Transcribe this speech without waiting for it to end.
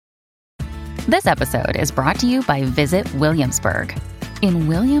This episode is brought to you by Visit Williamsburg. In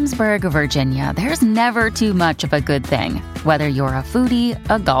Williamsburg, Virginia, there's never too much of a good thing. Whether you're a foodie,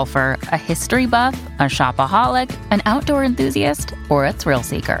 a golfer, a history buff, a shopaholic, an outdoor enthusiast, or a thrill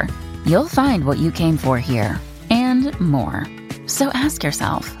seeker, you'll find what you came for here and more. So ask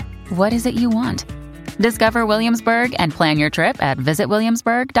yourself, what is it you want? Discover Williamsburg and plan your trip at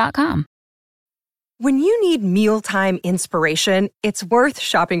visitwilliamsburg.com. When you need mealtime inspiration, it's worth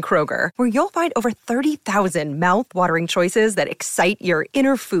shopping Kroger, where you'll find over 30,000 mouth-watering choices that excite your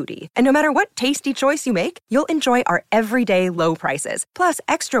inner foodie. And no matter what tasty choice you make, you'll enjoy our everyday low prices, plus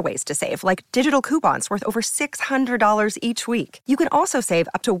extra ways to save, like digital coupons worth over $600 each week. You can also save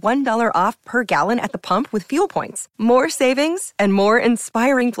up to $1 off per gallon at the pump with fuel points. More savings and more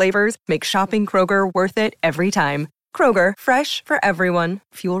inspiring flavors make shopping Kroger worth it every time. Kroger, fresh for everyone.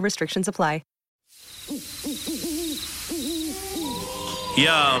 Fuel restrictions apply.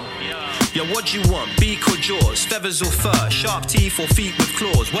 Yo, what do you want? Beak or jaws? Feathers or fur? Sharp teeth or feet with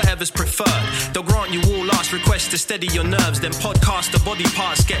claws? Whatever's preferred. They'll grant you all last requests to steady your nerves. Then podcast the body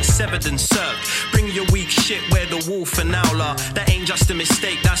parts get severed and served. Bring your weak shit where the wolf and owl are. That ain't just a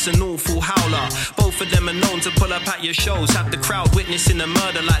mistake, that's an awful howler. Both of them are known to pull up at your shows. Have the crowd witnessing a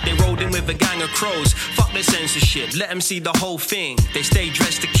murder like they rolled in with a gang of crows. Fuck their censorship, let them see the whole thing. They stay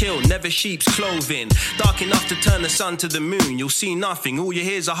dressed to kill, never sheep's clothing. Dark enough to turn the sun to the moon. You'll see nothing, all you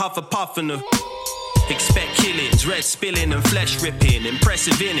hear's a huff a puff and a... Expect killings, red spilling and flesh ripping.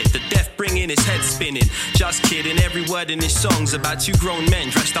 Impressive in it, the death bringing his head spinning. Just kidding, every word in his song's about two grown men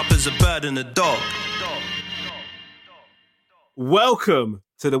dressed up as a bird and a dog. Welcome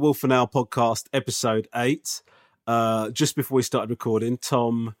to the Wolf and Owl podcast, episode 8. Just before we started recording,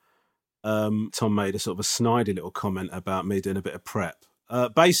 Tom made a sort of a snidey little comment about me doing a bit of prep.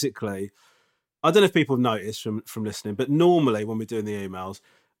 Basically, I don't know if people have noticed from listening, but normally when we're doing the emails,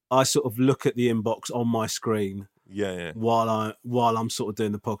 I sort of look at the inbox on my screen, while I'm sort of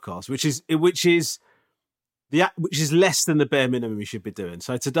doing the podcast, which is less than the bare minimum you should be doing.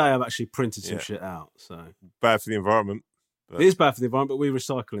 So today I've actually printed some shit out. So bad for the environment. It is bad for the environment, but we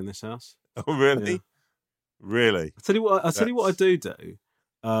recycle in this house. Oh, really? Yeah. Really? I'll tell you what I do,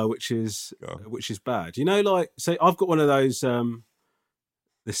 which is bad. You know, like, say I've got one of those.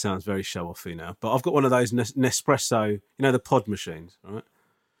 This sounds very show-offy now, but I've got one of those Nespresso, you know, the pod machines, right?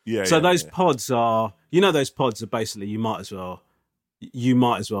 Yeah. So those pods are, those pods are basically you might as well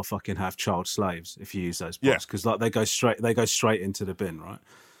fucking have child slaves if you use those pods because like they go straight into the bin, right?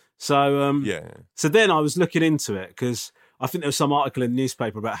 So So then I was looking into it because I think there was some article in the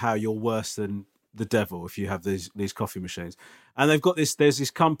newspaper about how you're worse than the devil if you have these coffee machines, and they've got this. There's this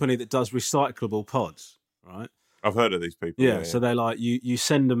company that does recyclable pods, right? I've heard of these people. Yeah, so they're like you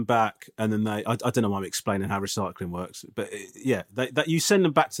send them back, and then I don't know why I'm explaining how recycling works, but that you send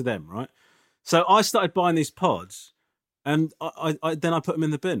them back to them, right? So I started buying these pods, and I then I put them in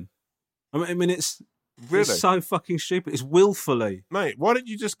the bin. I mean it's really so fucking stupid. It's willfully, mate. Why don't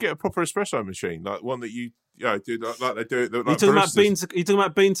you just get a proper espresso machine, like one that you do like they do it? Like you talking about beans? You talking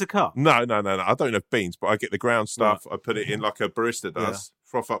about bean to cup? No. I don't have beans, but I get the ground stuff. Right. I put it in like a barista does.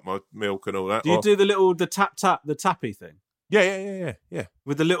 Froth up my milk and all that. Do you do the tappy thing? Yeah.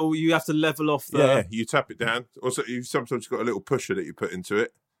 With the little, you have to level off the... Yeah, you tap it down. Also, you sometimes got a little pusher that you put into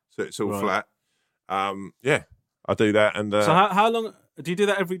it, so it's all flat. I do that. And so how long, do you do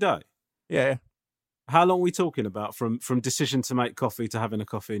that every day? Yeah. How long are we talking about from decision to make coffee to having a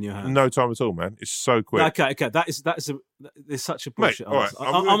coffee in your hand? No time at all, man. It's so quick. Okay. There's such a bullshit. Mate, all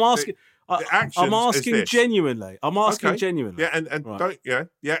right, I'm asking genuinely. Yeah, and right.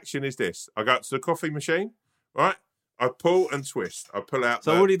 The action is this. I go to the coffee machine, right? I pull and twist. I pull out.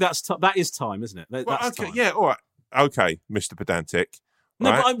 So already that is time, isn't it? That's time. Yeah, all right. Okay, Mr. Pedantic.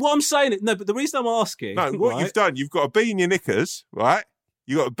 No, right? but what I'm saying, but the reason I'm asking... No, what you've done, you've got a bee in your knickers, right?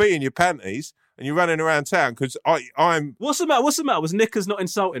 You've got a bee in your panties, and you're running around town because I'm... What's the matter? Was knickers not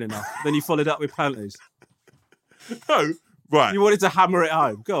insulting enough? Then you followed up with panties. No, right. You wanted to hammer it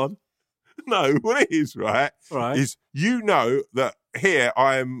home. Go on. No, what it is, right, is that here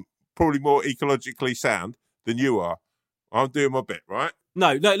I am probably more ecologically sound than you are. I'm doing my bit, right?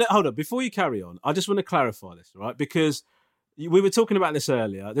 No, hold on. Before you carry on, I just want to clarify this, right? Because we were talking about this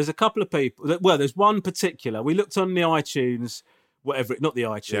earlier. There's a couple of people... there's one particular... We looked on the iTunes... not the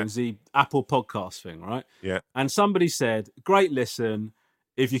iTunes, the Apple podcast thing, right? Yeah. And somebody said, great listen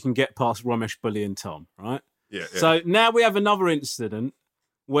if you can get past Ramesh bullying Tom, right? Yeah. So now we have another incident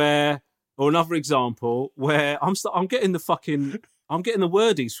another example where I'm getting the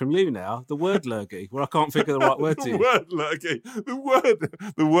wordies from you now, the word lurgy, where I can't think of the right word to use. Word lurgy.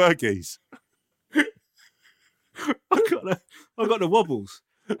 The worgies. I got the wobbles.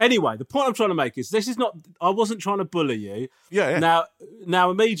 Anyway, the point I'm trying to make is this is not. I wasn't trying to bully you. Yeah.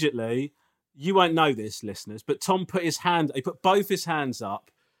 Now, immediately, you won't know this, listeners, but Tom put both his hands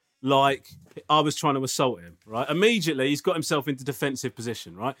up like I was trying to assault him, right? Immediately, he's got himself into defensive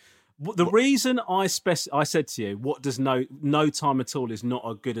position, right? The reason I said to you, what does no time at all is not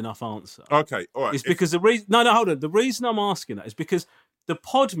a good enough answer. Okay, all right. Is because the reason... No, hold on. The reason I'm asking that is because the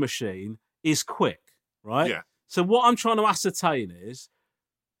pod machine is quick, right? Yeah. So what I'm trying to ascertain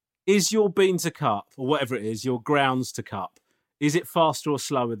is your bean to cup, or whatever it is, your grounds to cup, is it faster or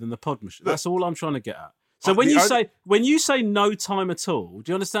slower than the pod machine? That's all I'm trying to get at. So when you say no time at all,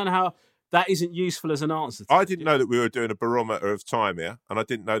 do you understand how that isn't useful as an answer? I didn't know that we were doing a barometer of time here, and I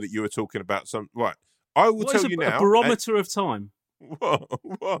didn't know that you were talking about some... Right, I will tell you now... A barometer of time? What?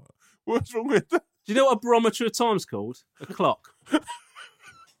 What's wrong with that? Do you know what a barometer of time's called? A clock.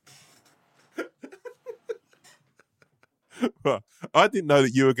 Well, I didn't know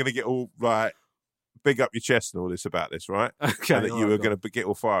that you were going to get all, like, big up your chest and all this about this, right? Okay. And that you were going to get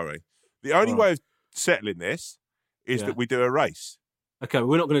all fiery. The only way of settling this is that we do a race. Okay,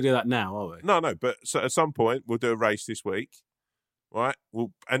 we're not going to do that now, are we? No, but at some point we'll do a race this week, right? How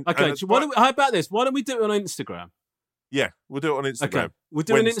about this? Why don't we do it on Instagram? Yeah, we'll do it on Instagram. Okay, we'll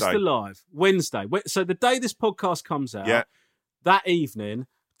do an Insta Live Wednesday. So the day this podcast comes out, that evening,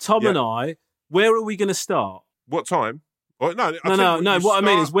 Tom and I, where are we going to start? What time? No. What I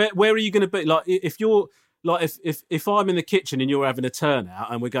mean is, where are you going to be? Like, if you're like, if I'm in the kitchen and you're having a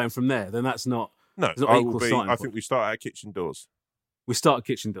turnout and we're going from there, then that's not. No, I will be. I think we start at kitchen doors. We start at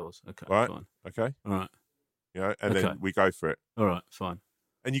kitchen doors. Okay, right. Fine. Okay, all right. You know, and then we go for it. All right, fine.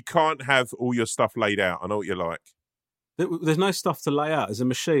 And you can't have all your stuff laid out. I know what you're like. There's no stuff to lay out. There's a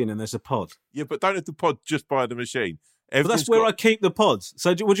machine and there's a pod. Yeah, but don't have the pod just by the machine. But that's where I keep the pods.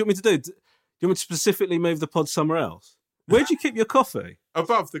 So what do you want me to do? Do you want me to specifically move the pod somewhere else? Where do you keep your coffee?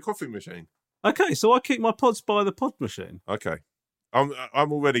 Above the coffee machine. Okay, so I keep my pods by the pod machine. Okay, I'm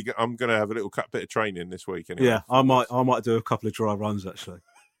going to have a little bit of training this week. Anyway. Yeah, I might do a couple of dry runs actually.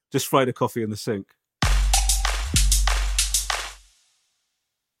 Just throw the coffee in the sink.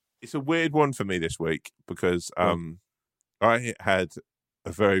 It's a weird one for me this week because I had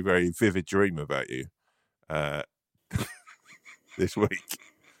a very, very vivid dream about you this week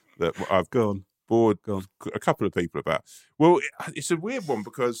that I've bored a couple of people about. Well, it's a weird one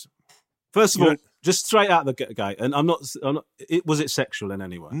because... First of all, just straight out the gate, and I'm not. Was it sexual in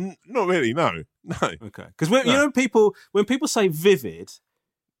any way? Not really. No. Okay, because you know, when people say vivid,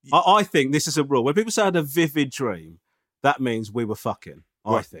 I think this is a rule. When people say I had a vivid dream, that means we were fucking.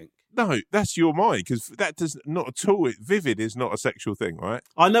 Right. I think. No, that's your mind because that does not at all. Vivid is not a sexual thing, right?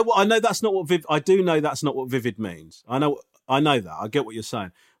 I know that's not what vivid. I do know that's not what vivid means. I know that. I get what you're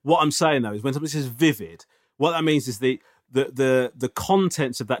saying. What I'm saying though is when somebody says vivid, what that means is the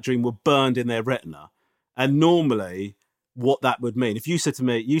contents of that dream were burned in their retina. And normally what that would mean, if you say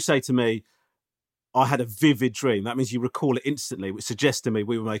to me, I had a vivid dream, that means you recall it instantly, which suggests to me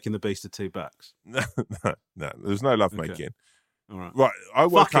we were making the Beast of Two Backs. No, there's no love making. All right. Right, I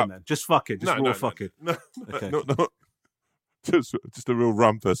woke up. Then. Just fucking, just raw fucking. No, okay. not just a real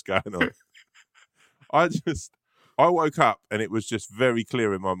rumpus going on. I woke up and it was just very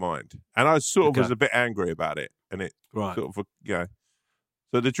clear in my mind. And I sort of was a bit angry about it. And it sort of,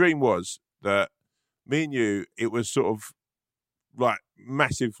 So the dream was that me and you, it was sort of like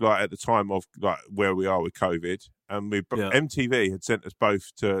massive, like at the time of like where we are with COVID. And MTV had sent us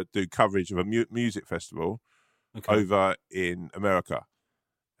both to do coverage of a music festival over in America.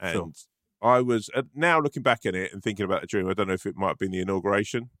 And I was, now looking back at it and thinking about the dream, I don't know if it might have been the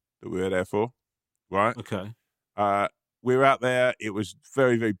inauguration that we were there for. Right? Okay. We were out there. It was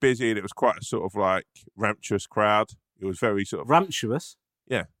very, very busy, and it was quite a sort of like rapturous crowd. It was very sort of rapturous.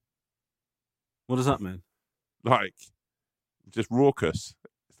 Yeah. What does that mean? Like just raucous.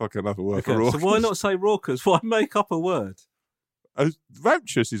 It's like another word for raucous. So why not say raucous? Why make up a word?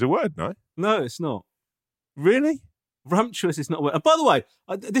 Rapturous is a word, no? No, it's not. Really? Rapturous is not a word. And by the way,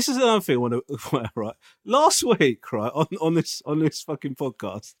 this is another thing I want to right. Last week, right, on this fucking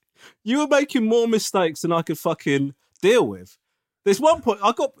podcast, you were making more mistakes than I could fucking deal with. There's one point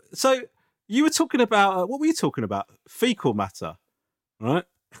so you were talking about, what were you talking about? Fecal matter, right?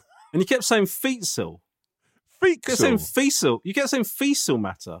 And you kept saying fecal. You kept saying fecal. You kept saying fecal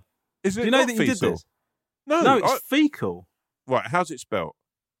matter. Is it? Do you know not that fecal? You did this? No, it's fecal. Right, how's it spelled?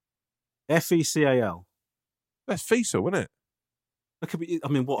 FECAL. That's fecal, isn't it? That could be. I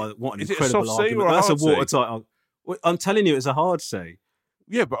mean, what an is incredible it a soft argument. C or a That's hard a watertight. I'm telling you, it's a hard C.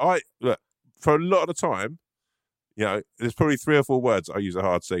 Yeah, but look, for a lot of the time, there's probably 3 or 4 words I use a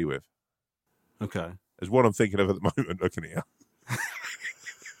hard C with. Okay. There's one I'm thinking of at the moment looking at you.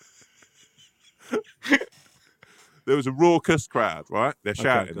 there was a raucous crowd, right? They're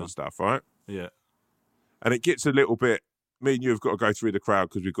shouting and stuff, right? Yeah. And it gets a little bit, me and you have got to go through the crowd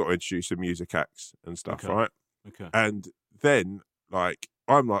because we've got to introduce some music acts and stuff, right? Okay. And then, like,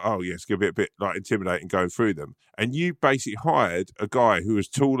 I'm like, oh, yeah, it's going to be a bit, like, intimidating going through them. And you basically hired a guy who was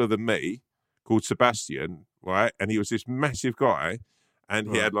taller than me called Sebastian, right? And he was this massive guy, and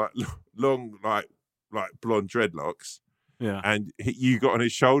he had, like, long, like blonde dreadlocks. Yeah. And you got on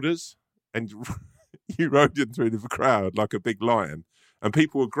his shoulders, and you rode him through the crowd like a big lion. And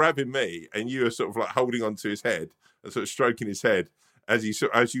people were grabbing me, and you were sort of, like, holding onto his head and sort of stroking his head as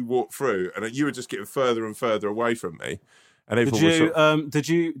you walked through, and you were just getting further and further away from me. And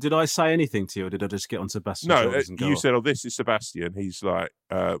did I say anything to you, or did I just get on Sebastian's shoulders and go you off? said, "Oh, this is Sebastian. He's like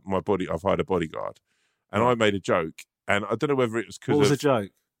I've hired a bodyguard," and I made a joke, and I don't know whether it was because what was the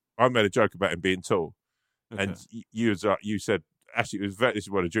joke? I made a joke about him being tall, Okay. and you said, actually, this is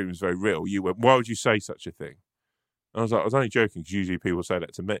what a dream was very real. You went, "Why would you say such a thing?" And I was like, "I was only joking because usually people say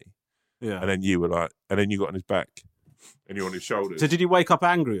that to me." Yeah. And then you were like, and then you got on his back, and you're on his shoulders. So did you wake up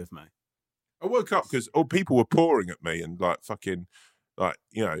angry with me? I woke up because people were pouring at me and like fucking, like,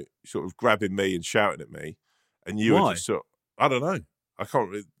 you know, sort of grabbing me and shouting at me, and you were just sort of, I don't know.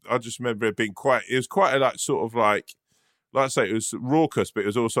 I just remember it being it was quite a like sort of like I say, it was raucous, but it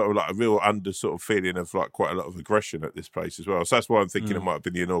was also like a real under sort of feeling of like quite a lot of aggression at this place as well. So that's why I'm thinking it might have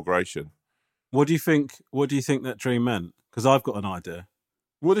been the inauguration. What do you think that dream meant? Because I've got an idea.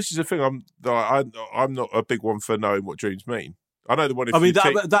 Well, this is the thing. I'm not a big one for knowing what dreams mean. I know the one.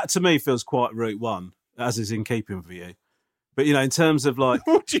 That to me feels quite route one, as is in keeping with you. But you know, in terms of like,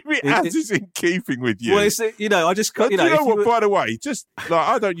 what do you mean? As is in keeping with you? Well, it's, you know, I just you know what? By the way, just like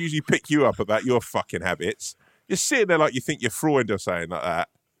I don't usually pick you up about your fucking habits. You're sitting there like you think you're Freud or something like that.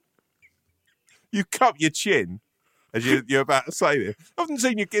 You cup your chin as you're about to say this. I haven't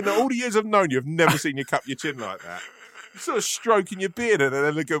seen you in all the years I've known you. I've never seen you cup your chin like that. You're sort of stroking your beard in an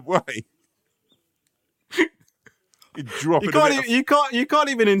elegant way. You can't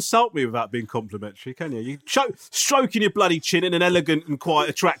even insult me without being complimentary, can you? You stroking your bloody chin in an elegant and quite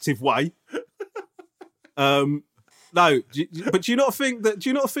attractive way. No, but do you not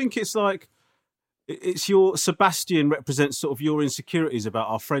think it's like it's your Sebastian represents sort of your insecurities about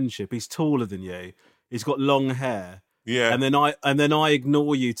our friendship? He's taller than you. He's got long hair. Yeah, and then I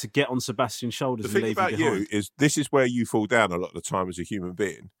ignore you to get on Sebastian's shoulders. The thing about you is this is where you fall down a lot of the time as a human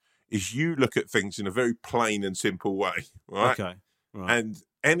being. Is you look at things in a very plain and simple way, right? Okay. Right. And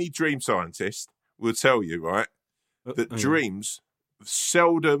any dream scientist will tell you, right, that dreams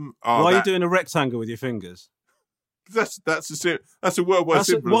seldom are. Why are you doing a rectangle with your fingers? That's a worldwide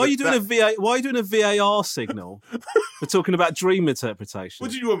symbol. Why are you doing a VAR signal for talking about dream interpretation?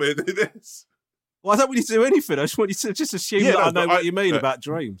 What do you want me to do this? Well, I don't want you to do anything. I just want you to just assume that I know what you mean about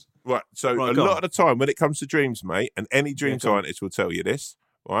dreams. Right. So a lot of the time when it comes to dreams, mate, and any dream scientist will tell you this,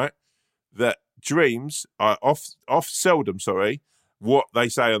 right, that dreams are seldom, what they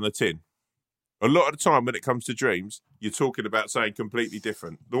say on the tin. A lot of the time when it comes to dreams, you're talking about something completely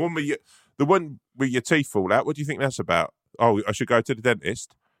different. The one where your teeth fall out, what do you think that's about? Oh, I should go to the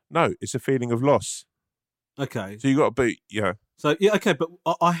dentist? No, it's a feeling of loss. Okay. So you got to be, yeah. So, yeah, okay, but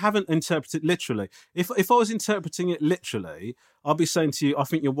I haven't interpreted literally. If I was interpreting it literally, I'd be saying to you, I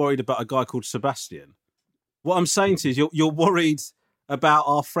think you're worried about a guy called Sebastian. What I'm saying to you is you're worried about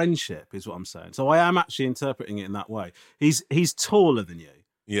our friendship, is what I'm saying. So I am actually interpreting it in that way. He's taller than you.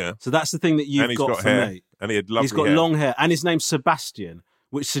 Yeah. So that's the thing that you've got for hair. me. And he had lovely He's got long hair. And his name's Sebastian,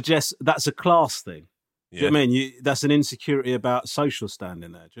 which suggests that's a class thing. Do you know what I mean? That's an insecurity about social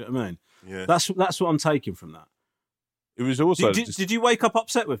standing there. Do you know what I mean? Yeah. That's what I'm taking from that. It was also... Did you wake up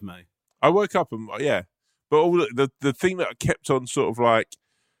upset with me? I woke up and, yeah. But all the thing that I kept on sort of like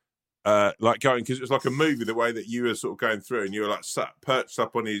going, because it was like a movie, the way that you were sort of going through and you were like perched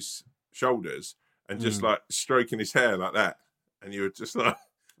up on his shoulders and just like stroking his hair like that. And you were just like...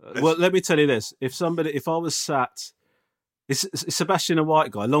 Well, let me tell you this. If I was sat... Is Sebastian a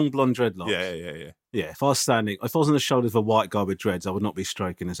white guy? Long blonde dreadlocks? Yeah. Yeah, if I was on the shoulders of a white guy with dreads, I would not be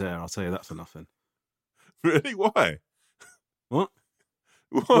stroking his hair. I'll tell you that for nothing. Really? Why? What?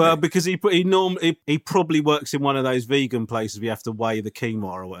 Why? Well, because he probably works in one of those vegan places where you have to weigh the quinoa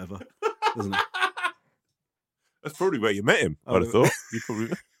or whatever, doesn't he? That's probably where you met him, I'd have thought. You probably...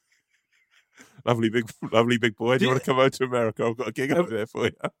 lovely big boy. Do you want to come over to America? I've got a gig over there for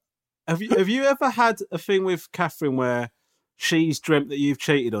you. Have you ever had a thing with Catherine where she's dreamt that you've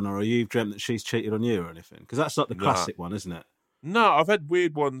cheated on her, or you've dreamt that she's cheated on you, or anything? Because that's like the classic one, isn't it? No, I've had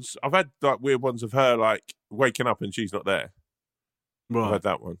weird ones. I've had like weird ones of her like waking up and she's not there. Right. I've had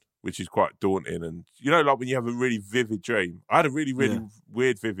that one, which is quite daunting. And you know, like when you have a really vivid dream. I had a really, really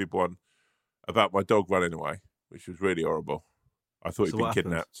weird, vivid one about my dog running away. which was really horrible. I thought he'd been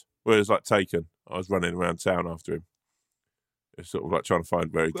kidnapped. Well, it was like Taken. I was running around town after him. It was sort of like trying to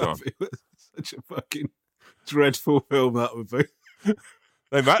find where he'd gone. It was such a fucking dreadful film that would be.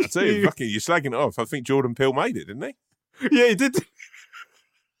 No matter too. Fucking, you're slagging it off. I think Jordan Peele made it, didn't he? Yeah, he did.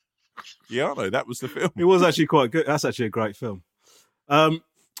 Yeah, I know. That was the film. It was actually quite good. That's actually a great film. Do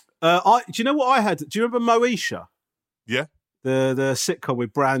you know what I had? Do you remember Moesha? Yeah. The sitcom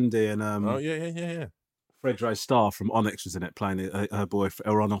with Brandy and Oh yeah. Fred Ray Starr from Onyx was in it, playing her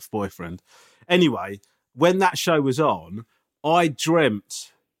boyfriend or on-off boyfriend. Anyway, when that show was on, I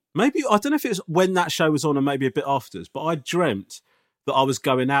dreamt. Maybe I don't know if it was when that show was on, or maybe a bit afterwards. But I dreamt that I was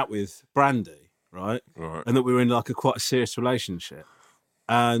going out with Brandy, right, and that we were in like quite a serious relationship,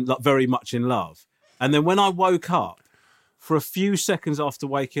 and like very much in love. And then when I woke up, for a few seconds after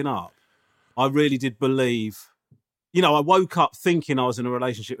waking up, I really did believe. You know, I woke up thinking I was in a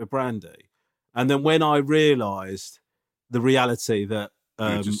relationship with Brandy. And then when I realised the reality that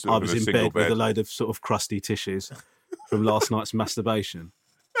I was in bed with a load of sort of crusty tissues from last night's masturbation,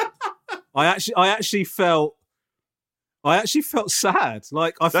 I actually felt sad.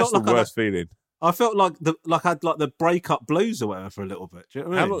 Like I felt like the worst feeling. I felt like I had like the breakup blues or whatever for a little bit. Do you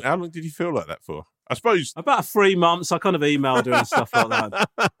know what I mean? How long did you feel like that for? I suppose about 3 months. I kind of emailed her and stuff like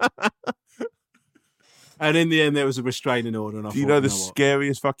that. And in the end, there was a restraining order. And I Do you thought, know the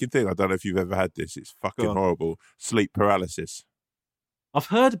scariest fucking thing? I don't know if you've ever had this. It's fucking horrible. Sleep paralysis. I've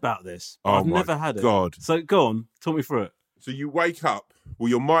heard about this. But I've never had it. God. So go on, talk me through it. So you wake up. Well,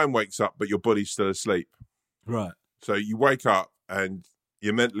 your mind wakes up, but your body's still asleep. Right. So you wake up and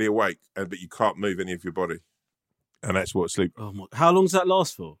you're mentally awake, but you can't move any of your body, and that's what sleep. Oh my! How long does that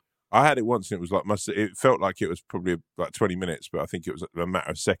last for? I had it once, and it was like it felt like it was probably like 20 minutes, but I think it was a matter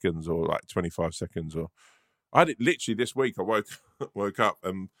of seconds or like 25 seconds. Or I had it literally this week. I woke up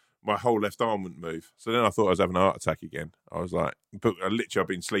and my whole left arm wouldn't move. So then I thought I was having a heart attack again. I was like, but I've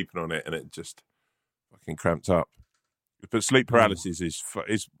been sleeping on it, and it just fucking cramped up. But sleep paralysis is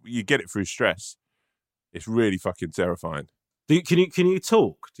you get it through stress. It's really fucking terrifying. Can you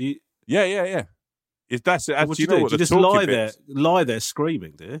talk? Do you? Yeah. That's it. What do you know? What do you just lie there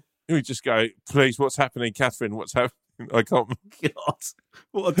screaming, do you? You just go, please, what's happening, Catherine? What's happening? I can't. God,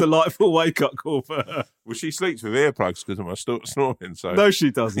 what a delightful wake-up call for her. Well, she sleeps with earplugs because of my snoring. So no,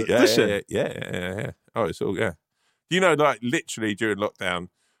 she doesn't. Does she? Yeah. Oh, it's all You know, like literally during lockdown,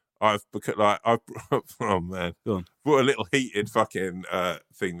 I've oh man, go on. Bought a little heated fucking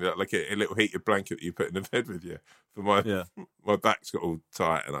thing that like a little heated blanket that you put in the bed with you for my back's got all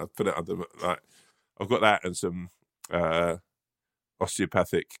tight, and I put it under like I've got that and some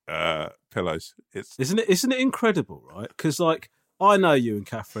osteopathic pillows. Isn't it incredible, right? Because like I know you and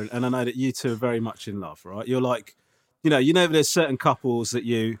Catherine, and I know that you two are very much in love, right? You're like, you know, there's certain couples that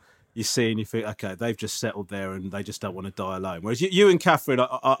you see and you think, okay, they've just settled there and they just don't want to die alone. Whereas you and Catherine,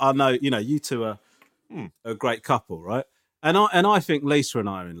 I know, you know, you two are a great couple, right? And I think Lisa and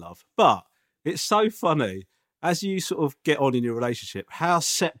I are in love. But it's so funny as you sort of get on in your relationship, how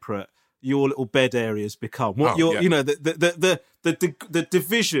separate your little bed areas become. You know, the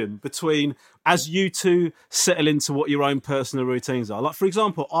division between as you two settle into what your own personal routines are. Like, for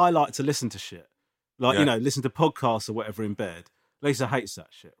example, I like to listen to shit. Like, you know, listen to podcasts or whatever in bed. Lisa hates that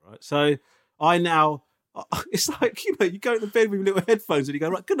shit, right? So it's like, you know, you go to bed with your little headphones and you go,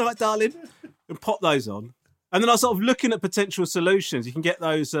 right, good night, darling, and pop those on. And then I sort of looking at potential solutions. You can get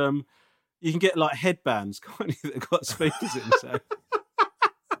those, you can get like headbands, can't you, that have got speakers in. So.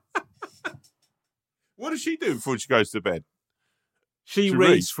 What does she do before she goes to bed? She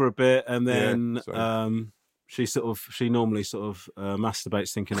reads for a bit, and then she normally sort of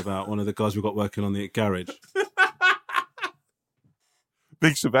masturbates thinking about one of the guys we've got working on the garage.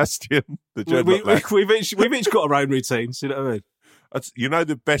 Big Sebastian. We've each got our own routines. You know what I mean? You know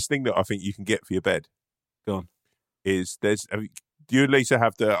the best thing that I think you can get for your bed? Go on. Is do you and Lisa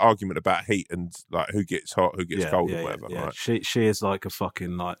have the argument about heat and like who gets hot, who gets cold, or whatever? Yeah. Right? She is like a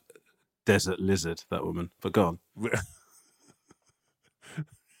fucking like desert lizard, that woman. But go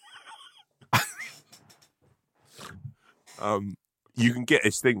on. You can get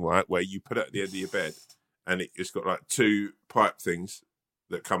this thing, right, where you put it at the end of your bed and it's got like two pipe things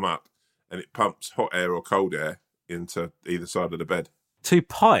that come up and it pumps hot air or cold air into either side of the bed. 2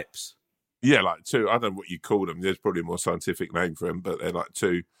 pipes? Yeah, like 2, I don't know what you call them. There's probably a more scientific name for them, but they're like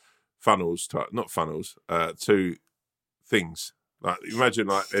 2 funnels, not funnels, 2 things. Like, imagine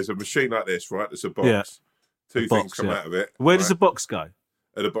like there's a machine like this, right? There's a box. Yeah. 2 things come out of it. Where does the box go?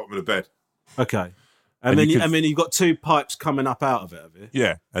 At the bottom of the bed. Okay. And then you've got 2 pipes coming up out of it, have you?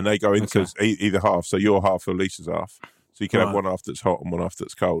 Yeah, and they go into either half. So your half or Lisa's half. So you can have one half that's hot and one half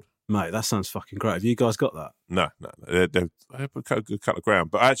that's cold. Mate, that sounds fucking great. Have you guys got that? No. They're a couple of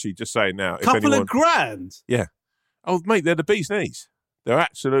grand. But actually, just saying now... Couple of grand? Yeah. Oh, mate, they're the bee's knees. They're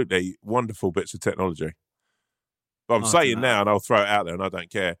absolutely wonderful bits of technology. But I'm saying now, and I'll throw it out there, and I don't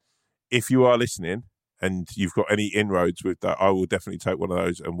care. If you are listening and you've got any inroads with that, I will definitely take one of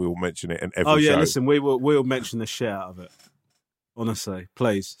those and we'll mention it in every show. Listen, we'll mention the shit out of it. Honestly,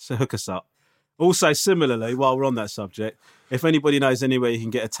 please, so hook us up. Also, similarly, while we're on that subject, if anybody knows anywhere you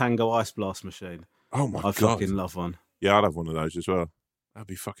can get a Tango Ice Blast machine, I fucking love one. Yeah, I'd have one of those as well. That'd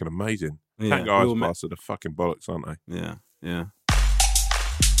be fucking amazing. Yeah, Tango Ice Blasts are the fucking bollocks, aren't they? Yeah.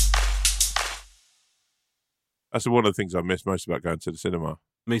 That's one of the things I miss most about going to the cinema.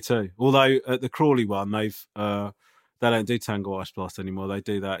 Me too. Although at the Crawley one, they don't do Tango Ice Blast anymore. They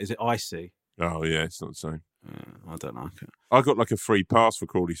do that. Is it Icy? Oh yeah, it's not the same. I don't like it. I got like a free pass for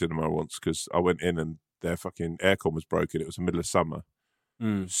Crawley Cinema once because I went in and their fucking aircon was broken. It was the middle of summer.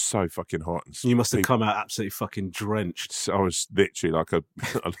 So fucking hot. And you must have come out absolutely fucking drenched. I was literally like I'd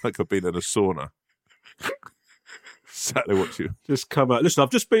been in a sauna. Sat there watching. Just come out. Listen, I've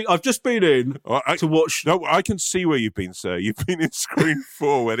just been in to watch. No, I can see where you've been, sir. You've been in screen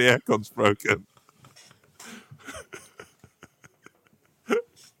 4 where the aircon's broken.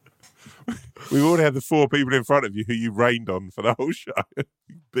 We've already had the 4 people in front of you who you rained on for the whole show.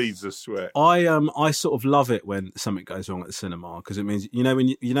 Beads of sweat. I sort of love it when something goes wrong at the cinema because it means when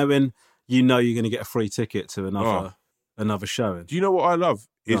you're going to get a free ticket to another showing. Do you know what I love?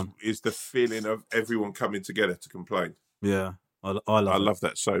 Is the feeling of everyone coming together to complain. Yeah, I love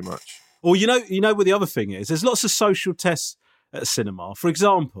that so much. Or you know what the other thing is? There's lots of social tests at a cinema. For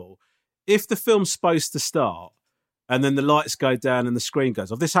example, if the film's supposed to start and then the lights go down and the screen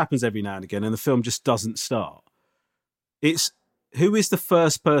goes off, this happens every now and again, and the film just doesn't start. It's who is the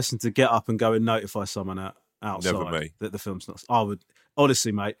first person to get up and go and notify someone outside Never me. that the film's not. I would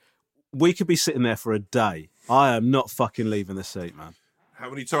honestly, mate. We could be sitting there for a day. I am not fucking leaving the seat, man. How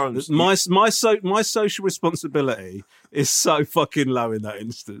many times? My social responsibility is so fucking low in that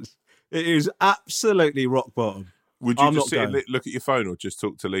instance. It is absolutely rock bottom. Would you just sit and look at your phone or just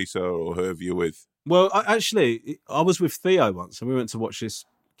talk to Lisa or whoever you're with? Well, I was with Theo once and we went to watch this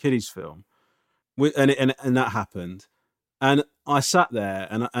kiddies film, and that happened. And I sat there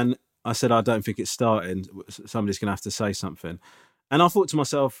and I said, I don't think it's starting. Somebody's going to have to say something. And I thought to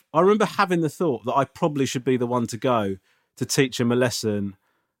myself, I remember having the thought that I probably should be the one to go to teach him a lesson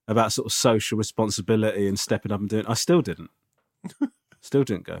about sort of social responsibility and stepping up and doing it. I still didn't. Still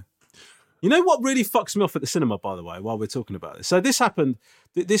didn't go. You know what really fucks me off at the cinema, by the way, while we're talking about this? So this happened,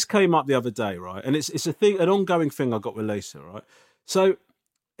 this came up the other day, right? And it's a thing, an ongoing thing I got with Lisa, right? So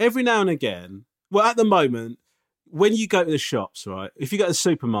every now and again, well, at the moment, when you go to the shops, right? If you go to the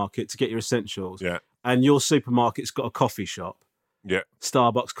supermarket to get your essentials, and your supermarket's got a coffee shop,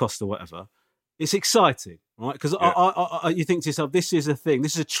 Starbucks, Costa, whatever, it's exciting, right? Because you think to yourself, this is a thing,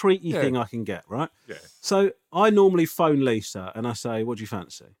 this is a treaty thing I can get, right? Yeah. So I normally phone Lisa and I say, what do you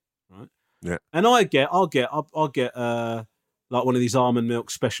fancy, right? Yeah. And I'll get like one of these almond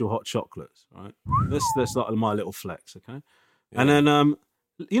milk special hot chocolates, right? That's like my little flex, okay? Yeah. And then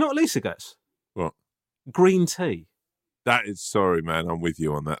you know what Lisa gets? What? Green tea. That is, sorry, man, I'm with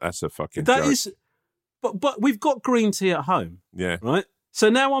you on that. That's a fucking joke. Is, but we've got green tea at home. Yeah. Right? So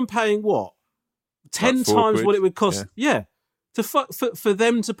now I'm paying what? 10 times what it would cost. Yeah. For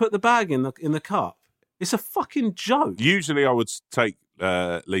them to put the bag in the cup. It's a fucking joke. Usually I would take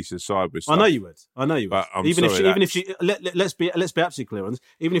Lisa's side with stuff. I know you would. But even if she let's be absolutely clear on this.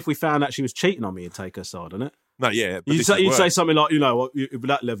 Even if we found out she was cheating on me, you'd take her side on it. No, yeah. You'd say something like, you know what, with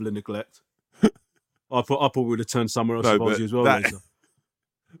that level of neglect, I probably would have turned somewhere else if I was you as well.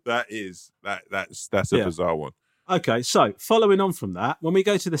 That's a bizarre one. Okay, so following on from that, when we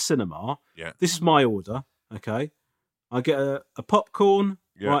go to the cinema, this is my order. Okay, I get a popcorn,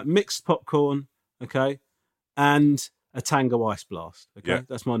 right, mixed popcorn, okay, and a Tango Ice Blast. Okay,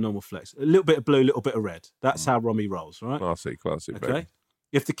 that's my normal flex. A little bit of blue, a little bit of red. That's how Romy rolls, right? Classy. Okay. Baby.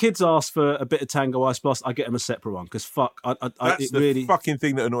 If the kids ask for a bit of Tango Ice Blast, I get them a separate one because That's the fucking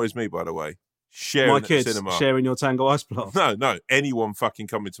thing that annoys me, by the way. Sharing my kids at the cinema. Sharing your Tango Ice Blast. No, anyone fucking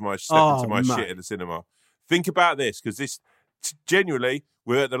coming to my shit at the cinema. Think about this, because this genuinely,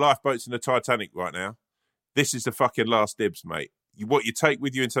 we're at the lifeboats in the Titanic right now. This is the fucking last dibs, mate. What you take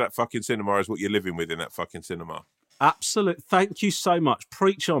with you into that fucking cinema is what you're living with in that fucking cinema. Absolutely. Thank you so much.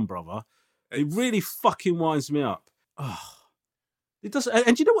 Preach on, brother. It really fucking winds me up. Oh. It does.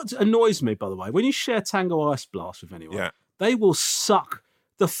 And do you know what annoys me, by the way? When you share Tango Ice Blast with anyone, they will suck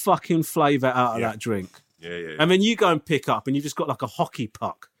the fucking flavour out of that drink. Yeah. And then you go and pick up and you've just got like a hockey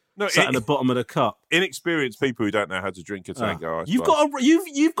puck sat at the bottom of the cup. Inexperienced people who don't know how to drink a Tango Ice you've Blast.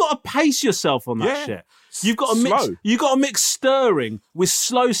 You've got to pace yourself on that shit. You've got to mix. You've got to mix stirring with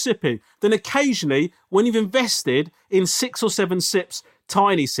slow sipping. Then occasionally, when you've invested in 6 or 7 sips,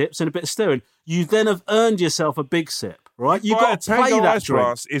 tiny sips, and a bit of stirring, you then have earned yourself a big sip. Right? You've got to play that Ice drink.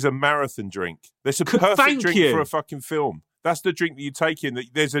 Blast is a marathon drink. That's a perfect drink for a fucking film. That's the drink that you take in.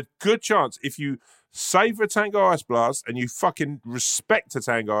 There's a good chance if you savour a Tango Ice Blast and you fucking respect a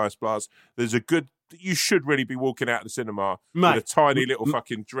Tango Ice Blast, you should really be walking out of the cinema with a tiny little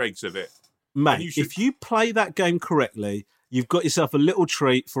fucking dregs of it. Mate, if you play that game correctly, you've got yourself a little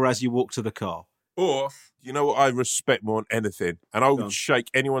treat for as you walk to the car. Or, you know what I respect more than anything? And I would shake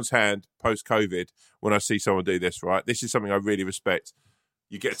anyone's hand post-COVID when I see someone do this, right? This is something I really respect.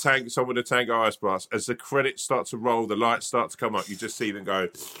 You get someone with a Tango Ice Blast. As the credits start to roll, the lights start to come up, you just see them go,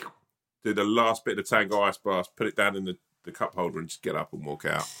 do the last bit of Tango Ice Blast, put it down in the cup holder and just get up and walk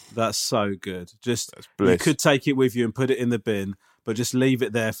out. That's so good. You could take it with you and put it in the bin, but just leave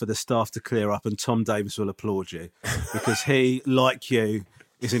it there for the staff to clear up, and Tom Davis will applaud you because he, like you,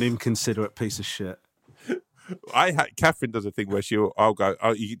 is an inconsiderate piece of shit. Catherine does a thing where I'll go,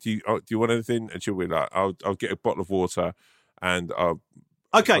 do you want anything? And she'll be like, I'll get a bottle of water and I'll...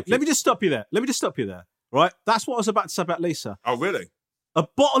 Okay, let me just stop you there. Right? That's what I was about to say about Lisa. Oh, really? A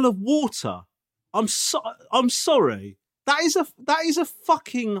bottle of water. I'm sorry. That is a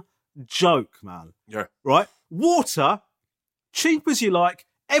fucking joke, man. Yeah. Right? Water, cheap as you like,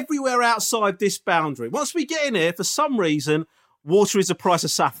 everywhere outside this boundary. Once we get in here, for some reason, water is the price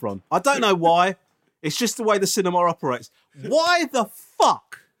of saffron. I don't know why. It's just the way the cinema operates. Why the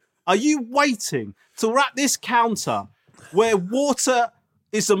fuck are you waiting till we're at this counter where water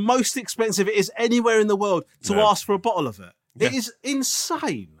is the most expensive it is anywhere in the world to ask for a bottle of it? Yeah. It is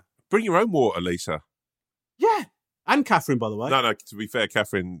insane. Bring your own water, Lisa. Yeah. And Catherine, by the way. No, to be fair,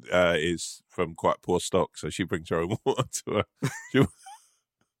 Catherine is from quite poor stock, so she brings her own water to her.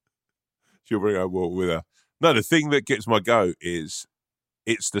 She'll bring her own water with her. No, the thing that gets my go is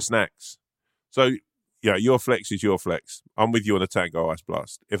it's the snacks. So, yeah, your flex is your flex. I'm with you on the Tango Ice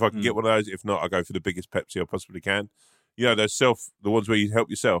Blast. If I can get one of those, if not, I go for the biggest Pepsi I possibly can. You know, the ones where you help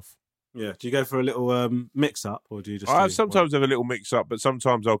yourself. Yeah. Do you go for a little mix-up, or do you just... I sometimes have a little mix-up, but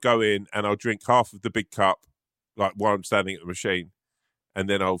sometimes I'll go in and I'll drink half of the big cup, like while I'm standing at the machine, and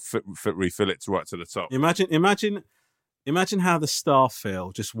then I'll refill it right to the top. Imagine how the staff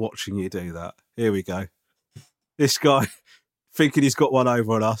feel just watching you do that. Here we go. This guy thinking he's got one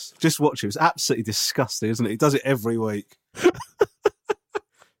over on us. Just watch him. It's absolutely disgusting, isn't it? He does it every week.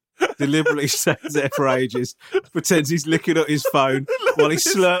 Deliberately stands there for ages, pretends he's looking at his phone while he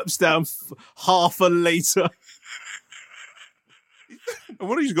slurps down half a litre. And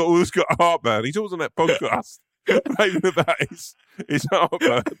what he's got heartburn. He's always on that podcast raving about his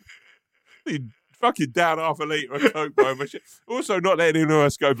heartburn. He'd fucking down half a litre of Coke by machine. Also not letting anyone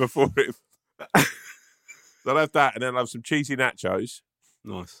else go before him. So I'll have that, and then I'll have some cheesy nachos.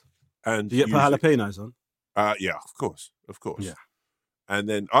 Nice. And do you get jalapenos on? Yeah, of course. Yeah. And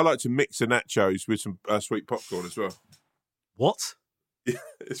then I like to mix the nachos with some sweet popcorn as well. What? Yeah,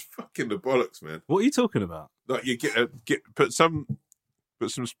 it's fucking the bollocks, man. What are you talking about? Like you put some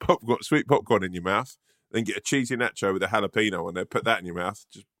sweet popcorn in your mouth, then get a cheesy nacho with a jalapeno on there. Put that in your mouth.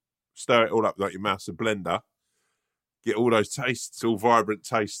 Just stir it all up like your mouth's a blender. Get all those tastes, all vibrant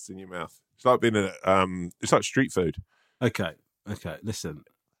tastes in your mouth. It's like being it's like street food. Okay. Listen,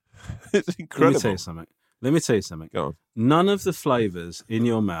 it's incredible. Let me tell you something. Go on. None of the flavours in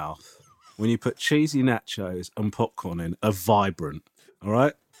your mouth when you put cheesy nachos and popcorn in are vibrant. All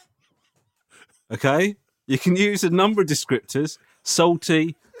right? Okay? You can use a number of descriptors: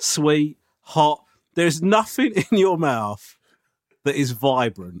 salty, sweet, hot. There's nothing in your mouth that is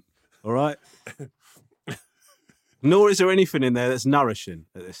vibrant. All right? Nor is there anything in there that's nourishing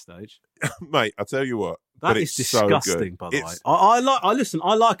at this stage. Mate, I'll tell you what. That is disgusting, by the way.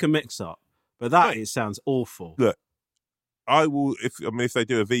 I like a mix-up, but it sounds awful. Look, I will, if they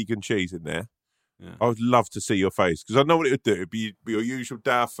do a vegan cheese in there, I would love to see your face, because I know what it would do. It'd be your usual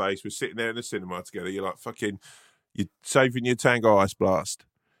daft face. We're sitting there in the cinema together. You're like, you're saving your Tango Ice Blast.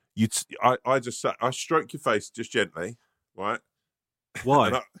 I stroke your face just gently, right?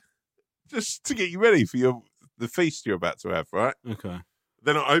 Why? Just to get you ready for the feast you're about to have, right? Okay.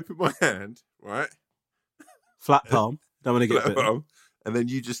 Then I open my hand, right? Flat palm. Don't want to get bitten. And then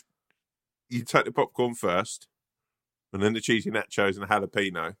you take the popcorn first, and then the cheesy nachos and the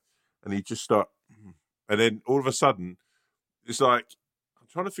jalapeno, and you just start. And then all of a sudden, it's like, I'm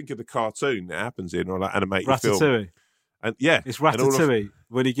trying to think of the cartoon that happens in, or like animated Ratatouille. film. And it's Ratatouille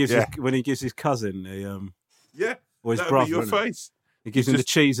when he gives his cousin or his brother. Be your face. He gives him the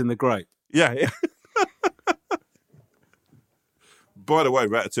cheese and the grape. Yeah. By the way,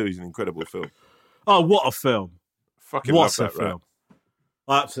 Ratatouille is an incredible film. Oh, what a film! Fucking love that film.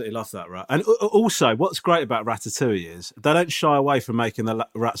 I absolutely love that rat. And also, what's great about Ratatouille is they don't shy away from making the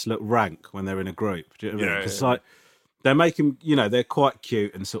rats look rank when they're in a group. Do you know what I mean? Because like they make them, they're quite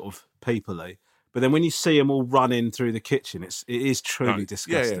cute and sort of peoply. But then when you see them all running through the kitchen, it is truly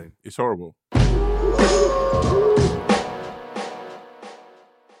disgusting. Yeah, it's horrible.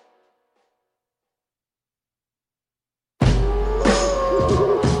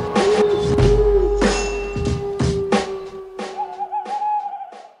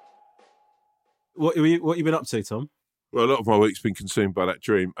 What have you been up to, Tom? Well, a lot of my week's been consumed by that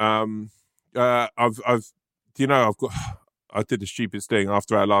dream. I did the stupidest thing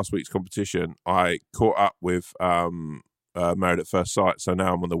after our last week's competition. I caught up with Married at First Sight, so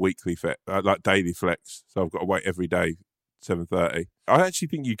now I'm on the weekly daily flex. So I've got to wait every day, 7:30. I actually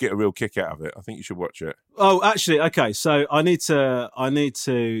think you get a real kick out of it. I think you should watch it. Oh, actually, okay. So I need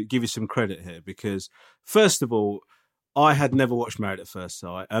to give you some credit here because first of all, I had never watched Married at First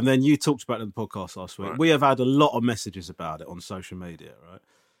Sight, and then you talked about it in the podcast last week. Right. We have had a lot of messages about it on social media, right?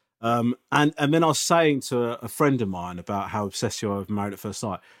 And then I was saying to a friend of mine about how obsessed you are with Married at First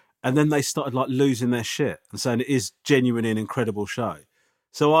Sight, and then they started like losing their shit and saying it is genuinely an incredible show.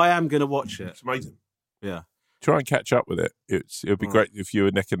 So I am going to watch it. It's amazing. Yeah. Try and catch up with it. It'd be great if you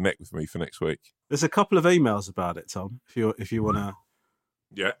were neck and neck with me for next week. There's a couple of emails about it, Tom. If you want to.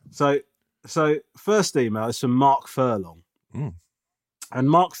 Yeah. So first email is from Mark Furlong. And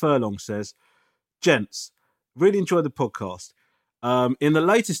Mark Furlong says, "Gents, really enjoyed the podcast. In the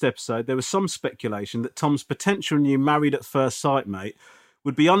latest episode, there was some speculation that Tom's potential new Married at First Sight mate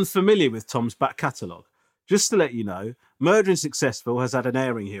would be unfamiliar with Tom's back catalogue. Just to let you know, Murdering Successful has had an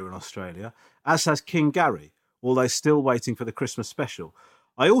airing here in Australia, as has King Gary, although still waiting for the Christmas special.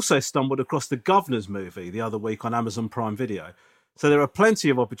 I also stumbled across the Governor's movie the other week on Amazon Prime Video. So there are plenty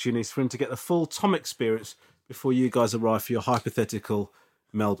of opportunities for him to get the full Tom experience before you guys arrive for your hypothetical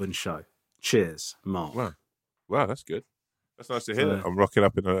Melbourne show. Cheers, Mark." Wow, that's good. That's nice to hear that. I'm rocking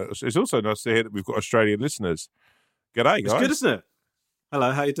up it's also nice to hear that we've got Australian listeners. G'day, guys. It's good, isn't it?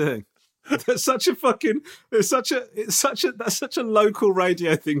 Hello, how you doing? That's such a that's such a local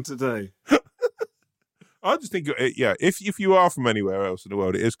radio thing to do. I just think, if you are from anywhere else in the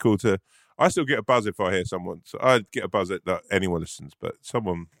world, it is cool to. I still get a buzz if I hear someone. So I get a buzz that anyone listens, but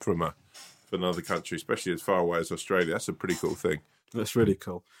someone from another country, especially as far away as Australia, that's a pretty cool thing. That's really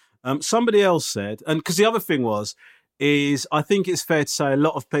cool. Somebody else said, and because the other thing is I think it's fair to say a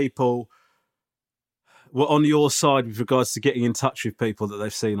lot of people were on your side with regards to getting in touch with people that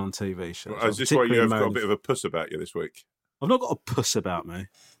they've seen on TV shows. Well, is this why you have got a bit of a puss about you this week? I've not got a puss about me.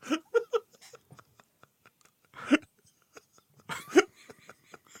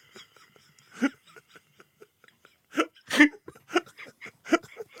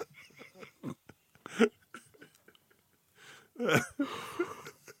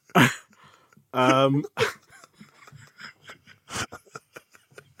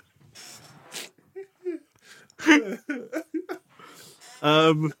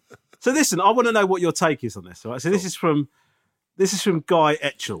 So listen, I want to know what your take is on this. All right. So this is from Guy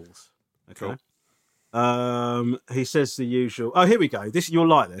Etchells. Okay. Cool. He says the usual. Oh, here we go. You'll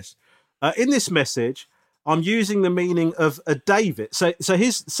like this. In this message, I'm using the meaning of a Davis. So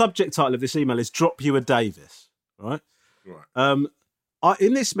his subject title of this email is "Drop You a Davis." Right.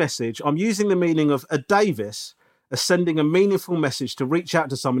 In this message, I'm using the meaning of a Davis as sending a meaningful message to reach out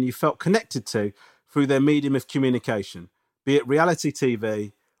to someone you felt connected to through their medium of communication, be it reality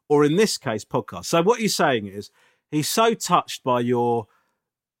TV or, in this case, podcast. So what he's saying is he's so touched by your,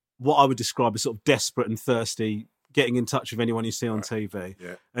 what I would describe as sort of desperate and thirsty, getting in touch with anyone you see on TV.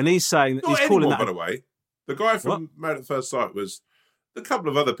 Yeah. And he's saying that he's calling that. By the way, the guy from Married at First Sight was a couple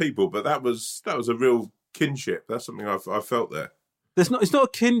of other people, but that was a real kinship. That's something I felt there. It's not a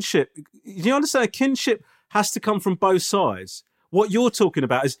kinship. Do you understand? A kinship has to come from both sides. What you're talking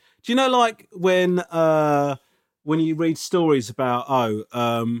about is, do you know, like when you read stories about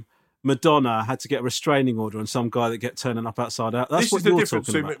Madonna had to get a restraining order on some guy that kept turning up outside out. That's what you're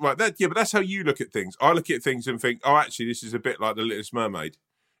talking about. Right, but that's how you look at things. I look at things and think, oh, actually, this is a bit like The Littlest Mermaid.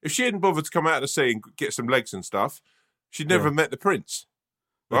 If she hadn't bothered to come out of the sea and get some legs and stuff, she'd never have met the prince.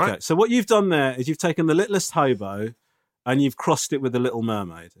 Right? Okay, so what you've done there is you've taken The Littlest Hobo and you've crossed it with The Little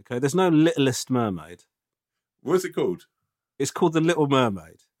Mermaid. Okay, there's no Littlest Mermaid. What's it called? It's called The Little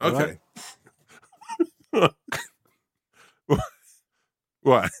Mermaid. Okay. Right?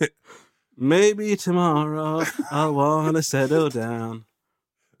 What? Maybe tomorrow I'll want to settle down.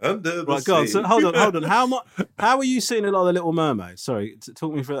 Under the Right, go on. sea. So hold on. How are you seeing a lot of the Little Mermaid? Sorry,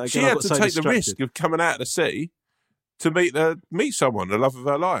 talk me through that again. She had to take the risk of coming out of the sea to meet someone, the love of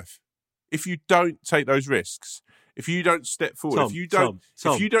her life. If you don't take those risks, if you don't step forward, if you don't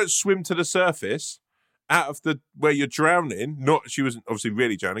swim to the surface out of where you're drowning, she wasn't obviously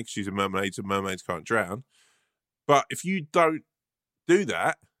really drowning because she's a mermaid, so mermaids can't drown. But if you don't do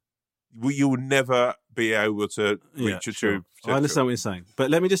that, you'll never be able to reach your true potential. I understand what you're saying. But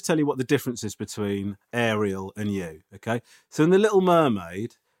let me just tell you what the difference is between Ariel and you, okay? So in The Little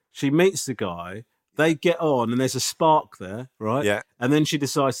Mermaid, she meets the guy, they get on, and there's a spark there, right? Yeah. And then she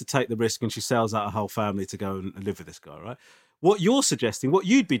decides to take the risk and she sells out her whole family to go and live with this guy, right? What you're suggesting, what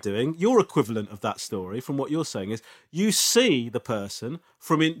you'd be doing, your equivalent of that story from what you're saying is you see the person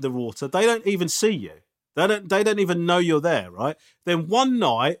from in the water. They don't even see you. They don't even know you're there, right? Then one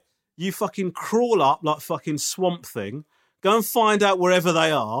night you fucking crawl up like fucking Swamp Thing, go and find out wherever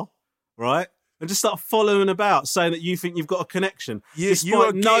they are, right? And just start following about, saying that you think you've got a connection,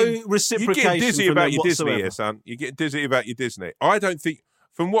 despite no reciprocation. You get dizzy from about them your whatsoever. Disney here, son. You get dizzy about your Disney. I don't think,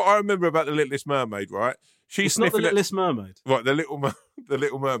 from what I remember about the Littlest Mermaid, right? It's not the Littlest Mermaid, right? The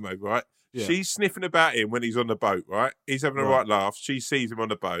Little Mermaid, right? Yeah. She's sniffing about him when he's on the boat, right? He's having a right laugh. She sees him on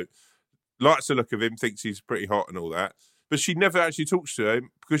the boat, likes the look of him, thinks he's pretty hot and all that. But she never actually talks to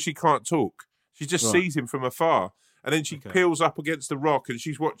him because she can't talk. She just sees him from afar. And then she peels up against the rock and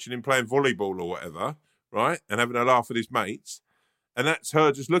she's watching him playing volleyball or whatever, right? And having a laugh with his mates. And that's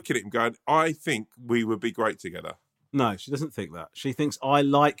her just looking at him going, I think we would be great together. No, she doesn't think that. She thinks I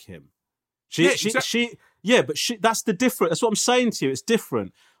like him. That's the difference. That's what I'm saying to you. It's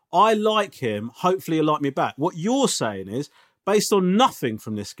different. I like him. Hopefully he'll like me back. What you're saying is, based on nothing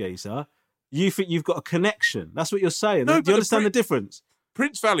from this geezer, you think you've got a connection. That's what you're saying. Do you understand the difference?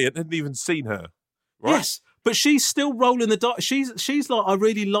 Prince Valiant hadn't even seen her, right? Yes, but she's still rolling the dice. She's like, I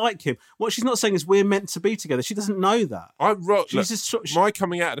really like him. What she's not saying is we're meant to be together. She doesn't know that. My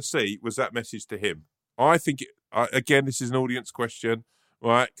coming out of the sea was that message to him. I think, again, this is an audience question.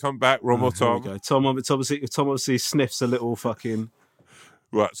 Right, come back, Rom or Tom. Here we go. Tom obviously sniffs a little fucking...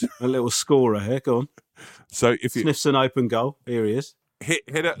 Right. A little scorer here, go on. So if you... Sniffs an open goal. Here he is. Hit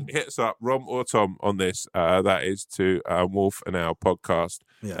us up, Rom or Tom, on this. That is to Wolf and Owl podcast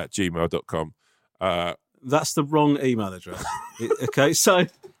at gmail.com. That's the wrong email address. Okay, so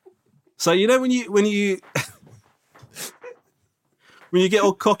you know when you when you get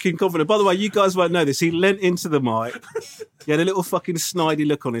all cocky and confident. By the way, you guys won't know this. He leant into the mic. He had a little fucking snidey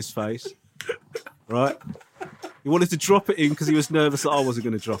look on his face. Right? He wanted to drop it in because he was nervous that I wasn't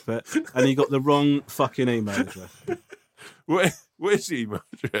going to drop it, and he got the wrong fucking email address. Where's the email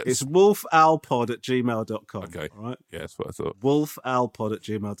address? It's wolfowlpod@gmail.com. Okay. Right? Yeah, that's what I thought.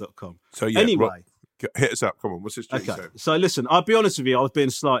 wolfowlpod@gmail.com. So yeah, anyway. Hit us up. Come on. What's this stream saying? So listen, I'll be honest with you. I've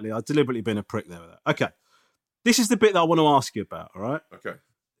deliberately been a prick there with that. Okay. This is the bit that I want to ask you about, all right? Okay.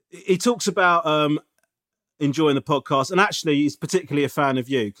 He talks about enjoying the podcast, and actually he's particularly a fan of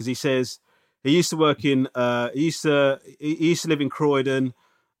you because he says he used to work in he used to live in Croydon,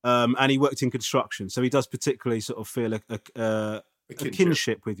 and he worked in construction, so he does particularly sort of feel a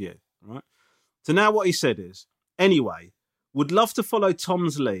kinship with you, right? So now what he said is, anyway, would love to follow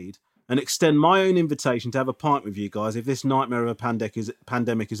Tom's lead and extend my own invitation to have a pint with you guys if this nightmare of a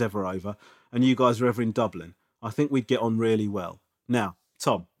pandemic is ever over and you guys are ever in Dublin. I think we'd get on really well. Now,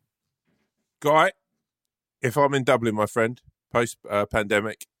 Tom. Guy, if I'm in Dublin, my friend,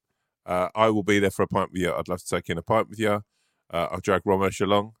 post-pandemic, I will be there for a pint with you. I'd love to take in a pint with you. I'll drag Ramesh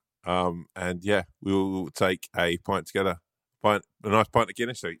along. And yeah, we will take a pint together. A nice pint of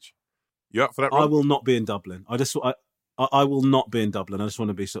Guinness each. You up for that, Rom? I will not be in Dublin. I will not be in Dublin. I just want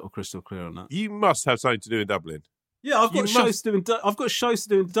to be sort of crystal clear on that. You must have something to do in Dublin. Yeah, I've got shows to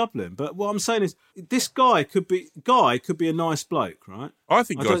do in Dublin. But what I'm saying is, this guy could be a nice bloke, right? I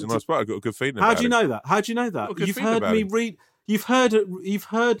think Guy's a nice bloke. I've got a good feeling. How do you know that? How do you know that? You've heard me read. You've heard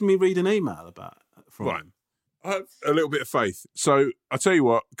me read an email about it from him. I have a little bit of faith. So I tell you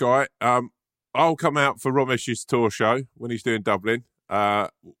what, Guy. I'll come out for Ramesh's tour show when he's doing Dublin.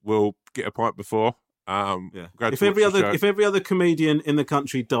 We'll get a pint before. If every other comedian in the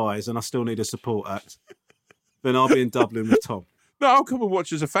country dies and I still need a support act, then I'll be in Dublin with Tom. No, I'll come and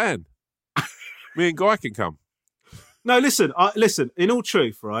watch as a fan. Me and Guy can come. No, listen. In all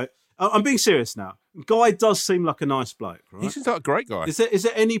truth, right? I'm being serious now. Guy does seem like a nice bloke, right? He seems like a great guy. Is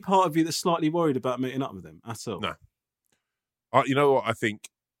there any part of you that's slightly worried about meeting up with him at all? No. You know what? I think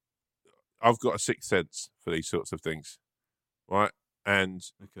I've got a sixth sense for these sorts of things, right? And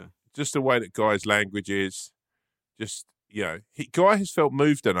just the way that Guy's language is, Guy has felt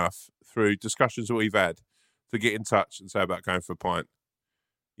moved enough through discussions that we've had to get in touch and say about going for a pint.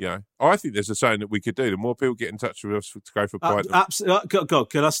 You know, I think there's a saying that we could do. The more people get in touch with us to go for a pint. Absolutely.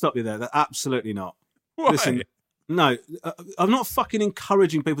 God, can I stop you there? Absolutely not. Why? Listen, no, I'm not fucking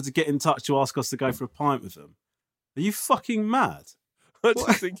encouraging people to get in touch to ask us to go for a pint with them. Are you fucking mad? I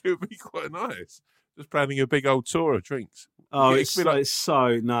just think it would be quite nice. Just planning a big old tour of drinks. Oh, it's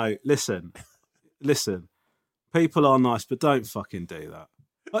so no. Listen. People are nice, but don't fucking do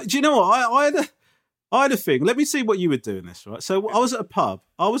that. Do you know what? I had a thing. Let me see what you would do in this, right? So I was at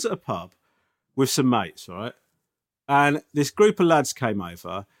a pub with some mates, right? And this group of lads came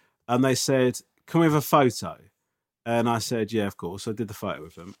over and they said, "Can we have a photo?" And I said, "Yeah, of course." I did the photo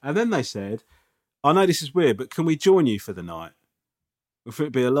with them. And then they said, "I know this is weird, but can we join you for the night? If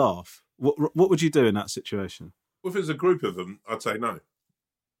it'd be a laugh." What would you do in that situation? Well, if there's a group of them, I'd say no.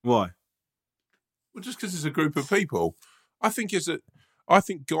 Why? Well, just because it's a group of people. I think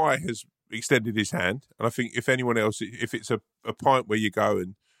Guy has extended his hand, and I think if anyone else, if it's a pint where you go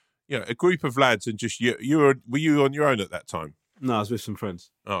and, you know, a group of lads and just were you on your own at that time? No, I was with some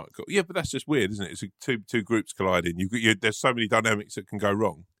friends. Oh, cool. Yeah, but that's just weird, isn't it? It's two groups colliding. There's so many dynamics that can go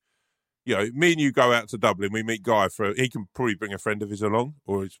wrong. You know, me and you go out to Dublin. We meet Guy he can probably bring a friend of his along,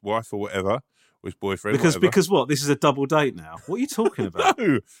 or his wife, or whatever, or his boyfriend. Because what? This is a double date now. What are you talking about?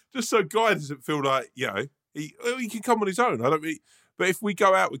 No, just so Guy doesn't feel like, you know, he can come on his own. But if we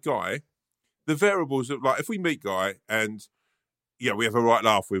go out with Guy, the variables of, like, if we meet Guy and, yeah, we have a right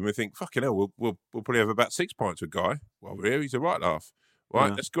laugh with him, we think, fucking hell, we'll probably have about 6 pints with Guy while we're here. He's a right laugh. Right?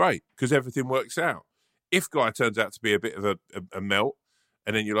 Yeah. That's great, because everything works out. If Guy turns out to be a bit of a melt,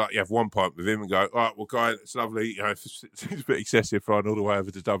 and then you have 1 pint with him and go, all right, well, Guy, it's lovely. You know, it seems a bit excessive flying all the way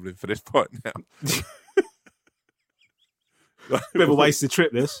over to Dublin for this pint now. Bit of a wasted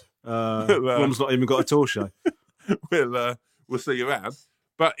trip, this. Mum's not even got a tour show. We'll see you around.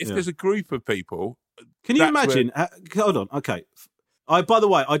 But if there's a group of people... Can you imagine... hold on, okay. By the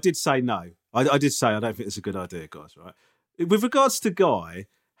way, I did say no. I did say I don't think it's a good idea, guys, right? With regards to Guy,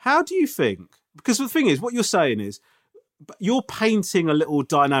 how do you think... Because the thing is, what you're saying is, you're painting a little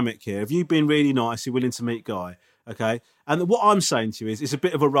dynamic here. Have you been really nice? You're willing to meet Guy, okay? And what I'm saying to you is, it's a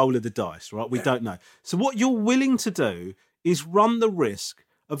bit of a roll of the dice, right? We don't know. So what you're willing to do is run the risk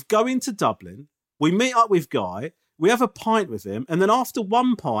of going to Dublin. We meet up with Guy. We have a pint with him, and then after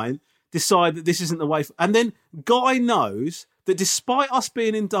 1 pint, decide that this isn't the way. And then Guy knows that despite us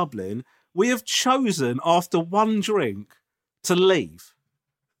being in Dublin, we have chosen after 1 drink to leave.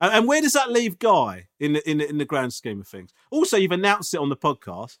 And where does that leave Guy in the grand scheme of things? Also, you've announced it on the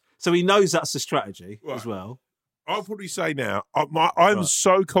podcast, so he knows that's the strategy as well. I'll probably say now, I'm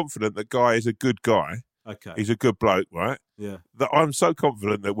so confident that Guy is a good guy. Okay, he's a good bloke, right? Yeah. That I'm so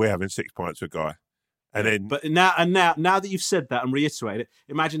confident that we're having 6 pints with Guy. And then, but now that you've said that and reiterated it,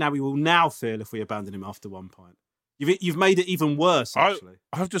 imagine how we will now feel if we abandon him after 1 pint. You've made it even worse. Actually,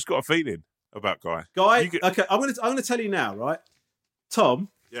 I've just got a feeling about Guy. Okay, I'm going to tell you now, right, Tom.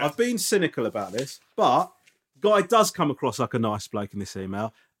 Yeah. I've been cynical about this, but Guy does come across like a nice bloke in this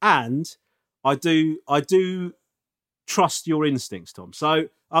email, and I do trust your instincts, Tom. So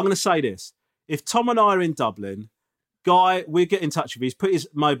I'm going to say this: if Tom and I are in Dublin, Guy, we'll get in touch with you. He's put his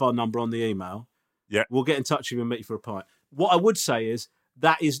mobile number on the email. Yeah, we'll get in touch with you and meet you for a pint. What I would say is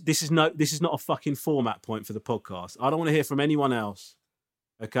this is not a fucking format point for the podcast. I don't want to hear from anyone else.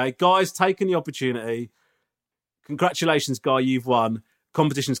 Okay, Guy's taken the opportunity. Congratulations, Guy, you've won.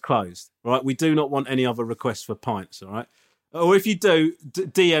 Competition's closed. Right, we do not want any other requests for pints. All right, or if you do,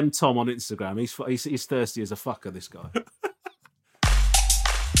 DM Tom on Instagram. He's thirsty as a fucker. This guy.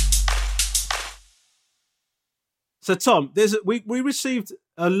 So, Tom, we received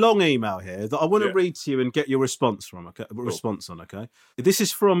a long email here that I want to read to you and get your response from. Okay, response on. Okay, this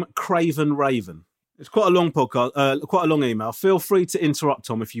is from Craven Raven. It's quite a long podcast, quite a long email. Feel free to interrupt,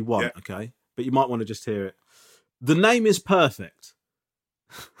 Tom, if you want. Yeah. Okay, but you might want to just hear it. The name is perfect.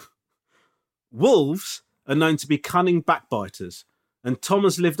 Wolves are known to be cunning backbiters, and Tom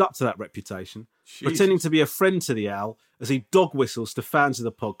has lived up to that reputation, pretending to be a friend to the owl as he dog whistles to fans of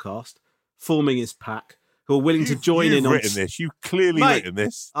the podcast, forming his pack, who are willing to join in on... You've clearly written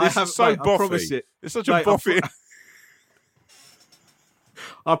this. This is so boffy. I promise it. It's such a boffy...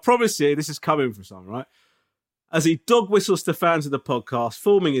 I promise you, this is coming from someone, right? As he dog whistles to fans of the podcast,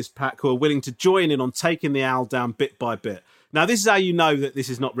 forming his pack, who are willing to join in on taking the owl down bit by bit. Now, this is how you know that this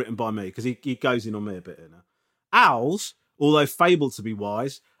is not written by me, because he goes in on me a bit here now. Owls, although fabled to be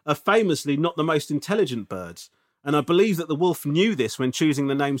wise, are famously not the most intelligent birds, and I believe that the wolf knew this when choosing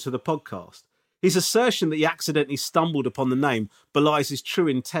the names for the podcast. His assertion that he accidentally stumbled upon the name belies his true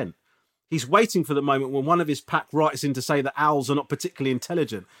intent. He's waiting for the moment when one of his pack writes in to say that owls are not particularly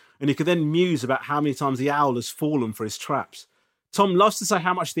intelligent, and he could then muse about how many times the owl has fallen for his traps. Tom loves to say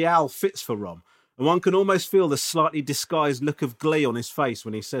how much the owl fits for Rom, and one can almost feel the slightly disguised look of glee on his face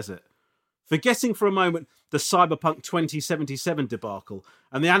when he says it. Forgetting for a moment the Cyberpunk 2077 debacle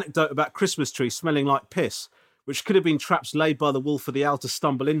and the anecdote about Christmas trees smelling like piss, which could have been traps laid by the wolf for the owl to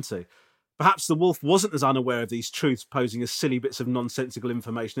stumble into, perhaps the wolf wasn't as unaware of these truths posing as silly bits of nonsensical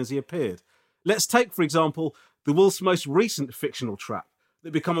information as he appeared. Let's take, for example, the wolf's most recent fictional trap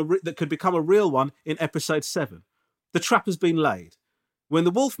that could become a real one in episode 7. The trap has been laid. When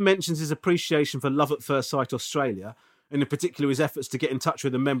the wolf mentions his appreciation for Love at First Sight Australia, and in particular his efforts to get in touch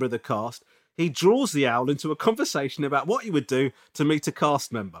with a member of the cast, he draws the owl into a conversation about what he would do to meet a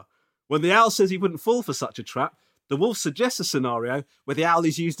cast member. When the owl says he wouldn't fall for such a trap, the wolf suggests a scenario where the owl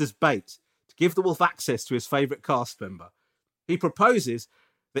is used as bait to give the wolf access to his favourite cast member. He proposes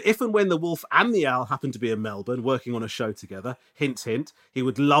that if and when the wolf and the owl happen to be in Melbourne working on a show together, hint, hint, he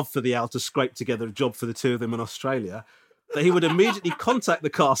would love for the owl to scrape together a job for the two of them in Australia, that he would immediately contact the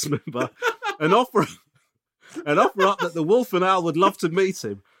cast member and offer up that the wolf and owl would love to meet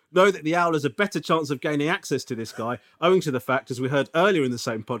him, know that the owl has a better chance of gaining access to this guy, owing to the fact, as we heard earlier in the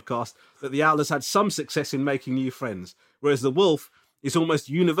same podcast, that the owl has had some success in making new friends, whereas the wolf is almost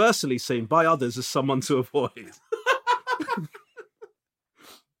universally seen by others as someone to avoid.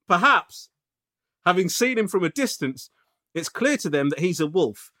 Perhaps, having seen him from a distance, it's clear to them that he's a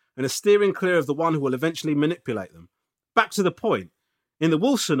wolf and are steering clear of the one who will eventually manipulate them. Back to the point. In the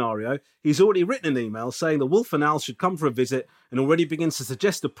wolf scenario, he's already written an email saying the wolf and owl should come for a visit and already begins to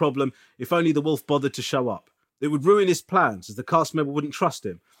suggest a problem if only the wolf bothered to show up. It would ruin his plans as the cast member wouldn't trust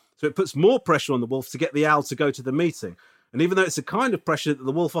him. So it puts more pressure on the wolf to get the owl to go to the meeting. And even though it's a kind of pressure that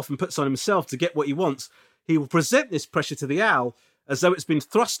the wolf often puts on himself to get what he wants, he will present this pressure to the owl as though it's been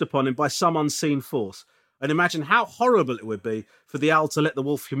thrust upon him by some unseen force. And imagine how horrible it would be for the owl to let the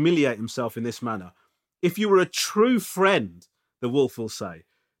wolf humiliate himself in this manner. If you were a true friend, the wolf will say,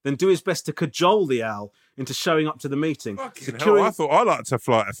 then do his best to cajole the owl into showing up to the meeting. Hell, I thought I liked to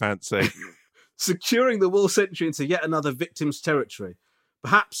flight a fancy. Securing the wolf's entry into yet another victim's territory.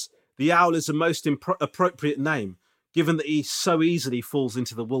 Perhaps the owl is the most appropriate name, given that he so easily falls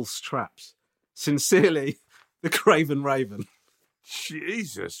into the wolf's traps. Sincerely, the Craven Raven.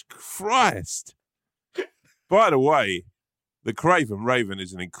 Jesus Christ. By the way, the Craven Raven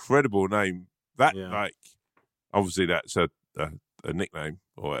is an incredible name. Obviously that's a nickname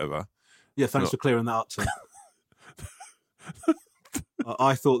or whatever. Yeah, thanks for clearing that up, Tom.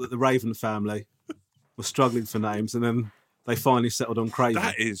 I thought that the Raven family was struggling for names, and then they finally settled on Craven.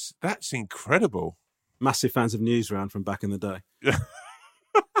 That's incredible. Massive fans of Newsround from back in the day.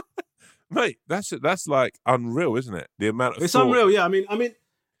 Mate, that's like unreal, isn't it? The amount of unreal, yeah. I mean,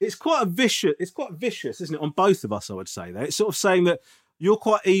 it's quite vicious, isn't it? On both of us, I would say that. It's sort of saying that you're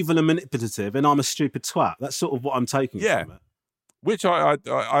quite evil and manipulative, and I'm a stupid twat. That's sort of what I'm taking from it. Which I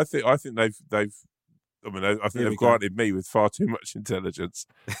think they've granted me with far too much intelligence.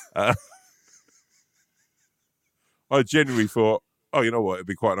 I genuinely thought, oh, you know what? It'd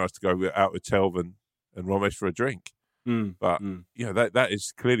be quite nice to go out with Telvin and Romesh for a drink. But you know that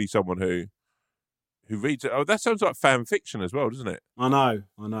is clearly someone who reads it. Oh, that sounds like fan fiction as well, doesn't it? I know.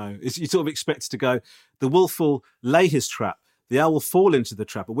 You sort of expect to go. The wolf will lay his trap. The owl will fall into the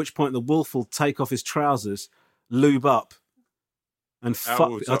trap. At which point the wolf will take off his trousers, lube up, and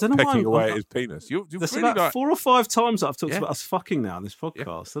fuck. I don't know why I'm away at his penis. That's really about 4 or 5 times that I've talked about us fucking now on this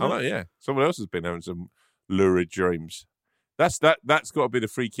podcast. Yeah. I know. Yeah, someone else has been having some lurid dreams. That's got to be the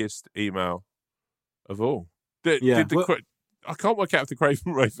freakiest email of all. I can't work out if the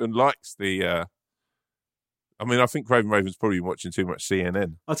Craven Raven likes the. I think Craven Raven's probably watching too much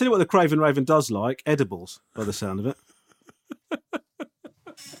CNN. I'll tell you what the Craven Raven does like: edibles, by the sound of it.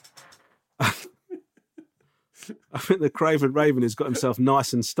 I think the Craven Raven has got himself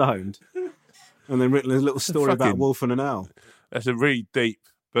nice and stoned, and then written a little story about wolf and an owl. That's a really deep,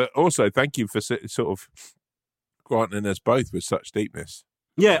 but also thank you for sort of granting us both with such deepness.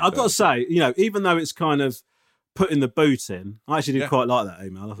 Yeah, I've got to say, even though it's kind of putting the boot in, I actually did quite like that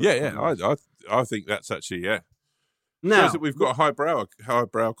email. I think that's actually Now shows that we've got a highbrow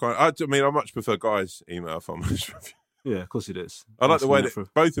kind. I much prefer Guy's email if I'm honest with you. Yeah, of course it is. I like the way that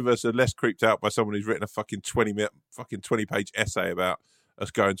both of us are less creeped out by someone who's written a fucking 20-page essay about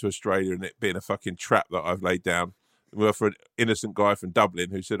us going to Australia and it being a fucking trap that I've laid down. Well, for an innocent guy from Dublin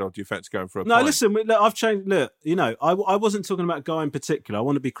who said, "Oh, do you fancy going for a pint?" Listen, look, I've changed. Look, I wasn't talking about Guy in particular. I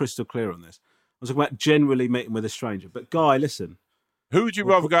want to be crystal clear on this. I was talking about generally meeting with a stranger. But Guy, listen. Who would you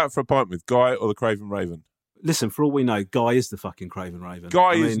rather go out for a pint with, Guy or the Craven Raven? Listen, for all we know, Guy is the fucking Craven Raven.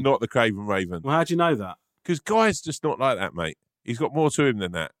 Guy is not the Craven Raven. Well, how do you know that? Because Guy's just not like that, mate. He's got more to him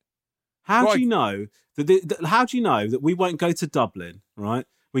than that. How do you know that we won't go to Dublin, right?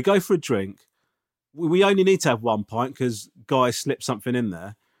 We go for a drink. We only need to have one pint because Guy slipped something in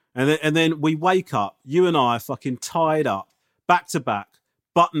there. And then we wake up, you and I are fucking tied up, back to back,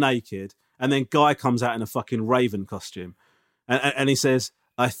 butt naked. And then Guy comes out in a fucking Raven costume. And he says,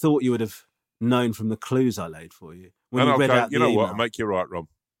 I thought you would have known from the clues I laid for you. When you read out the email. What? I'll make you right, Rom.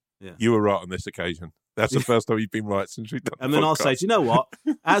 Yeah. You were right on this occasion. That's the first time you've been right since we've done the And then podcast. I'll say, do you know what?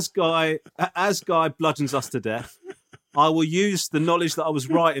 As Guy bludgeons us to death, I will use the knowledge that I was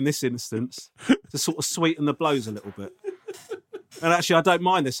right in this instance to sort of sweeten the blows a little bit. And actually, I don't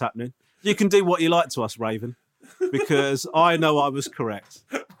mind this happening. You can do what you like to us, Raven, because I know I was correct.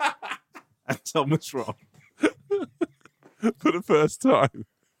 And Tom was wrong. For the first time.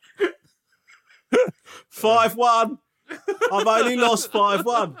 5-1. I've only lost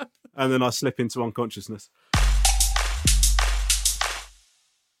 5-1. And then I slip into unconsciousness.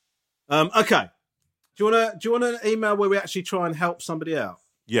 Okay. Do you want an email where we actually try and help somebody out?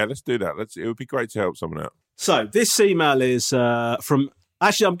 Yeah, let's do that. It would be great to help someone out. So this email is from.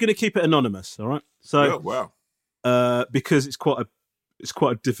 Actually, I'm going to keep it anonymous. All right. So because it's quite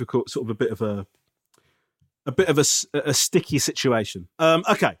a difficult sort of a bit of a sticky situation.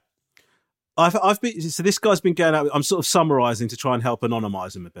 Okay. I've been, so this guy's been going out. I'm sort of summarising to try and help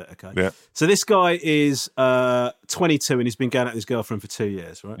anonymise him a bit. Okay. Yeah. So this guy is 22 and he's been going out with his girlfriend for 2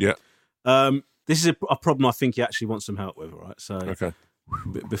 years. Right. Yeah. This is a problem I think he actually wants some help with. All right. So okay.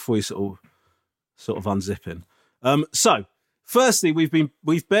 Before you sort of unzipping. So firstly,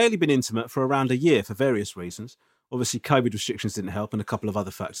 we've barely been intimate for around a year for various reasons. Obviously, COVID restrictions didn't help, and a couple of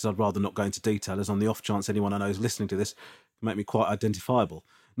other factors. I'd rather not go into detail, as on the off chance anyone I know is listening to this can make me quite identifiable.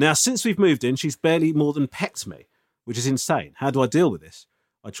 Now, since we've moved in, she's barely more than pecked me, which is insane. How do I deal with this?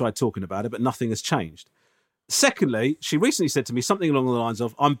 I tried talking about it, but nothing has changed. Secondly, she recently said to me something along the lines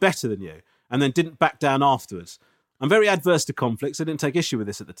of, I'm better than you, and then didn't back down afterwards. I'm very adverse to conflicts. I didn't take issue with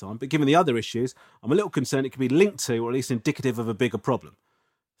this at the time, but given the other issues, I'm a little concerned it could be linked to, or at least indicative of, a bigger problem.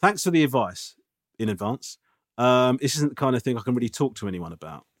 Thanks for the advice in advance. This isn't the kind of thing I can really talk to anyone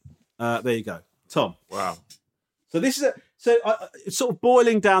about. There you go. Tom. Wow. So this is sort of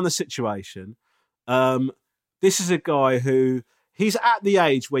boiling down the situation. This is a guy who he's at the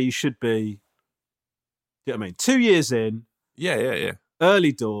age where you should be. You know what I mean? 2 years in. Yeah.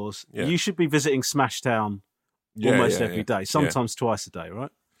 Early doors. Yeah. You should be visiting Smashtown almost every day, sometimes twice a day,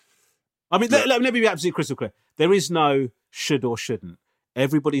 right? I mean, let me be absolutely crystal clear. There is no should or shouldn't.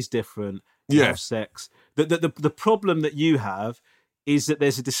 Everybody's different. You have sex. The problem that you have is that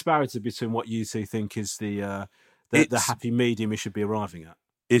there's a disparity between what you two think is the happy medium you should be arriving at.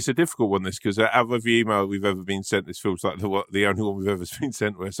 It's a difficult one, this, because out of every email we've ever been sent, this feels like the only one we've ever been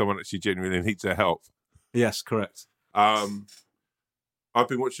sent where someone actually genuinely needs our help. Yes, correct. I've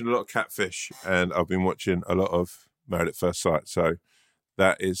been watching a lot of Catfish and I've been watching a lot of Married at First Sight. So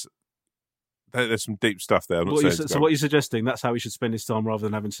there's some deep stuff there. So what are you suggesting? That's how he should spend his time rather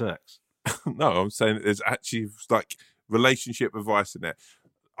than having sex? No, I'm saying there's actually like relationship advice in there.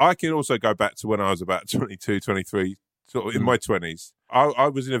 I can also go back to when I was about 22, 23, sort of in my 20s. I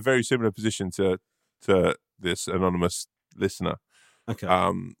was in a very similar position to this anonymous listener. Okay.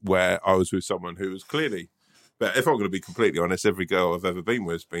 Where I was with someone who was clearly, but if I'm going to be completely honest, every girl I've ever been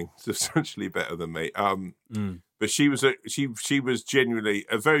with has been substantially better than me. But she was genuinely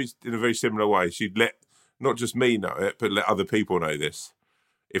in a very similar way. She'd let not just me know it, but let other people know this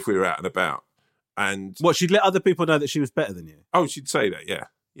if we were out and about. And she'd let other people know that she was better than you? Oh, she'd say that, yeah.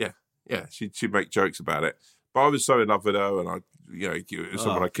 She'd make jokes about it. But I was so in love with her, and it was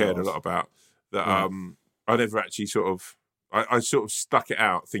someone I cared a lot about that. I never actually I sort of stuck it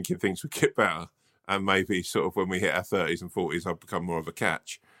out, thinking things would get better, and maybe sort of when we hit our 30s and 40s, I'd become more of a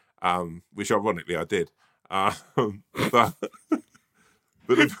catch, which ironically I did. But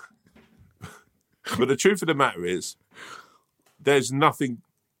the truth of the matter is, there's nothing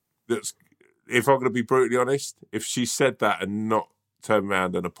that's. If I'm going to be brutally honest, if she said that and not turned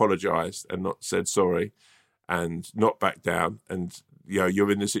around and apologised and not said sorry and not back down, and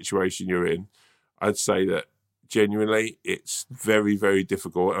you're in the situation you're in, I'd say that genuinely it's very, very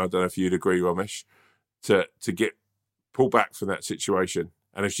difficult. And I don't know if you'd agree, Romesh, to get pull back from that situation.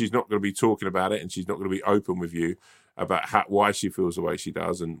 And if she's not going to be talking about it and she's not going to be open with you about why she feels the way she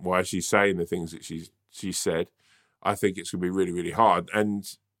does and why she's saying the things that she said, I think it's going to be really, really hard. And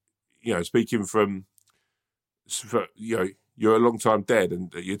speaking from, you're a long time dead,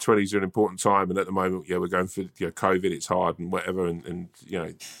 and your 20s are an important time. And at the moment, we're going through COVID. It's hard and whatever, and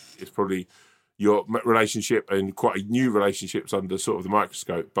it's probably your relationship and quite a new relationships under sort of the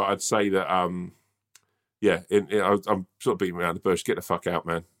microscope. But I'd say that, I'm sort of beating around the bush. Get the fuck out,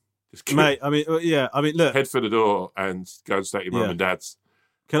 man. Mate, I mean, look. Head for the door and go and stay at your mum and dad's.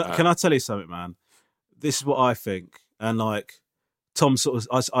 Can I tell you something, man? This is what I think. And like Tom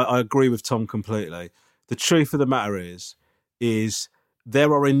I agree with Tom completely. The truth of the matter is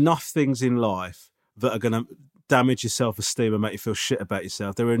there are enough things in life that are going to damage your self-esteem and make you feel shit about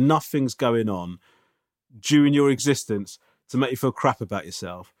yourself. There are enough things going on during your existence to make you feel crap about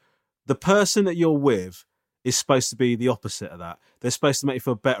yourself. The person that you're with is supposed to be the opposite of that. They're supposed to make you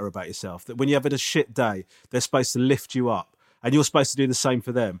feel better about yourself. That when you're having a shit day, they're supposed to lift you up. And you're supposed to do the same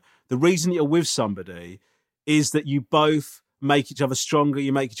for them. The reason you're with somebody is that you both make each other stronger,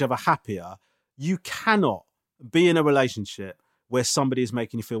 you make each other happier. You cannot be in a relationship where somebody is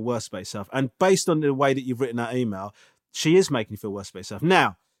making you feel worse about yourself. And based on the way that you've written that email, she is making you feel worse about yourself.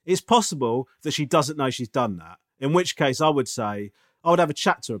 Now, it's possible that she doesn't know she's done that, in which case I would say I would have a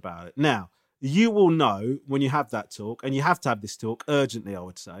chat to her about it. Now, you will know when you have that talk, and you have to have this talk urgently, I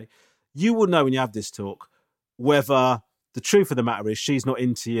would say. You will know when you have this talk whether the truth of the matter is she's not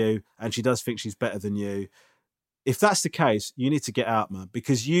into you and she does think she's better than you. If that's the case, you need to get out, man,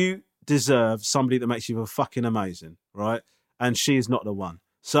 because you deserve somebody that makes you feel fucking amazing, right? And she is not the one.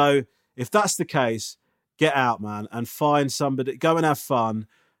 So if that's the case, get out, man, and find somebody, go and have fun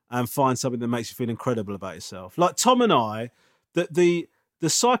and find something that makes you feel incredible about yourself. Like Tom and I, the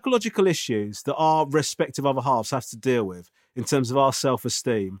psychological issues that our respective other halves have to deal with in terms of our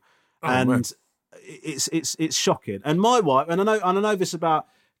self-esteem, man. It's shocking. And my wife, and I know this about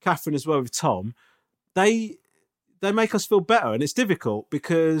Catherine as well with Tom, they make us feel better, and it's difficult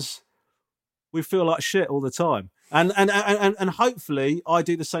because we feel like shit all the time. And hopefully I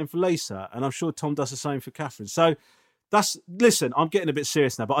do the same for Lisa, and I'm sure Tom does the same for Catherine. So listen, I'm getting a bit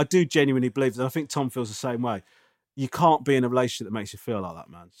serious now, but I do genuinely believe that. I think Tom feels the same way. You can't be in a relationship that makes you feel like that,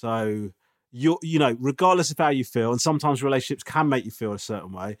 man. So you know, regardless of how you feel, and sometimes relationships can make you feel a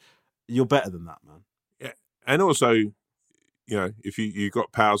certain way, you're better than that, man. Yeah. And also, you know, if you've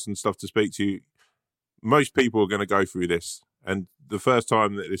got pals and stuff to speak to, most people are going to go through this. And the first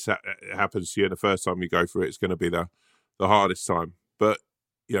time that this happens to you, the first time you go through it, it's going to be the hardest time. But,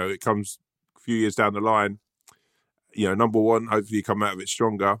 you know, it comes a few years down the line. You know, number one, hopefully you come out of it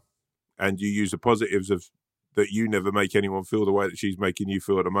stronger and you use the positives of that you never make anyone feel the way that she's making you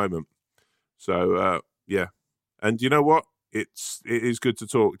feel at the moment. So, yeah. And you know what? It is good to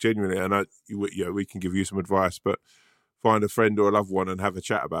talk genuinely. And we can give you some advice, but find a friend or a loved one and have a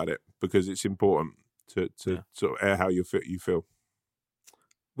chat about it, because it's important to sort of air how you feel.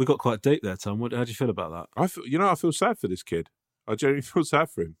 We got quite deep there, Tom. How do you feel about that? I feel sad for this kid. I genuinely feel sad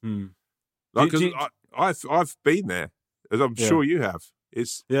for him. Like, I've been there, as I'm sure you have.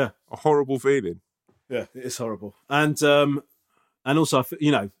 It's a horrible feeling. Yeah, it is horrible. And also,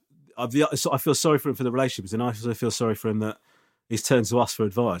 you know, I feel sorry for him for the relationships, and I also feel sorry for him that he's turned to us for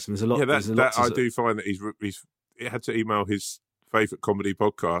advice. And there's a lot. Yeah, I do find that he's had to email his favourite comedy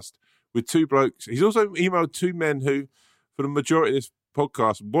podcast with two blokes. He's also emailed two men who, for the majority of this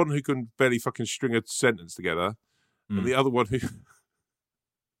podcast, one who can barely fucking string a sentence together, and the other one who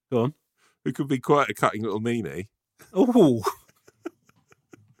go on, who could be quite a cutting little meanie. Oh.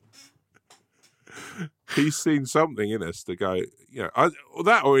 He's seen something in us to go, you know,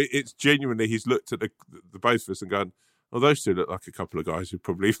 or it's genuinely he's looked at the both of us and gone, well, those two look like a couple of guys who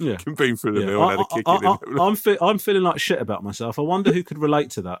probably fucking been through the mill and had a kick in. I'm feeling like shit about myself. I wonder who could relate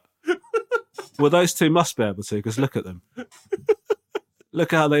to that. Well, those two must be able to, because look at them.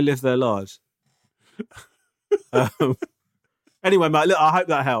 Look at how they live their lives. Anyway, mate, look, I hope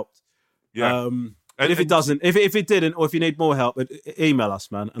that helped. Yeah. And if it doesn't, if it didn't, or if you need more help, email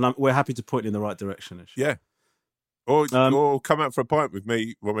us, man, and we're happy to point you in the right direction. Yeah. Or come out for a pint with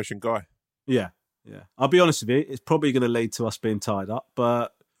me, Ramesh, and Guy. Yeah. I'll be honest with you, it's probably going to lead to us being tied up,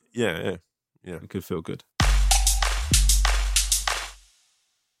 but yeah, it could feel good.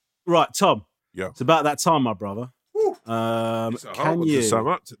 Right, Tom. Yeah. It's about that time, my brother. It's a hard one to sum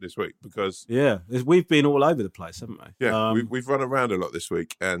up this week, because we've been all over the place, haven't we? Yeah, we've run around a lot this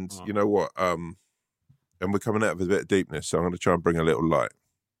week, and you know what? And we're coming out of a bit of deepness, so I'm going to try and bring a little light.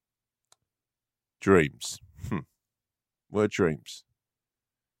 Dreams. Word dreams.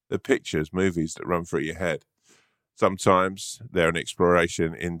 They're pictures, movies that run through your head. Sometimes they're an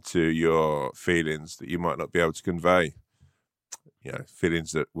exploration into your feelings that you might not be able to convey. You know,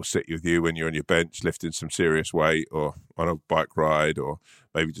 feelings that will sit with you when you're on your bench lifting some serious weight, or on a bike ride, or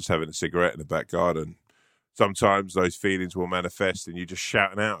maybe just having a cigarette in the back garden. Sometimes those feelings will manifest and you just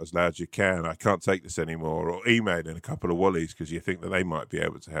shouting out as loud as you can, I can't take this anymore, or emailing a couple of wallies because you think that they might be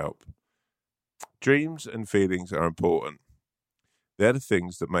able to help. Dreams and feelings are important. They're the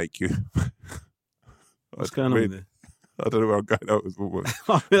things that make you... What's going on there? I don't know where I'm going out with one.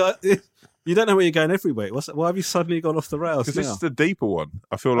 You don't know where you're going every week. Why have you suddenly gone off the rails now? Because this is the deeper one.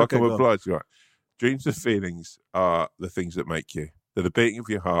 I feel like I'm obliged. Right. Dreams and feelings are the things that make you. They're the beating of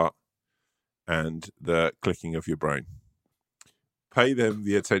your heart and the clicking of your brain. Pay them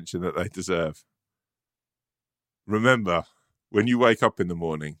the attention that they deserve. Remember, when you wake up in the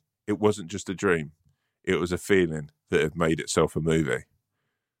morning, it wasn't just a dream. It was a feeling that had made itself a movie.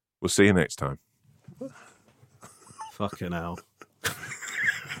 We'll see you next time. Fucking hell.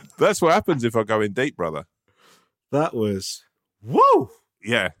 That's what happens if I go in deep, brother. That was... Woo!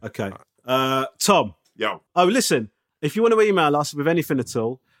 Yeah. Okay. Tom. Yo. Oh, listen. If you want to email us with anything at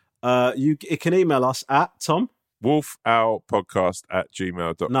all, you can email us at Tom?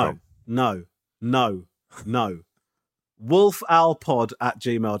 wolfowlpodcast@gmail.com. No.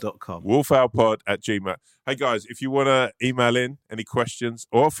 wolfowlpod@gmail.com. wolfowlpod@gmail. Hey, guys, if you want to email in any questions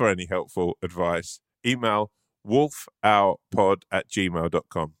or for any helpful advice, email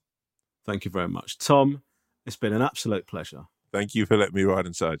wolfowlpod@gmail.com. Thank you very much. Tom, it's been an absolute pleasure. Thank you for letting me ride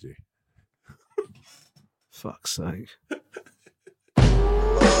inside you. Fuck's sake.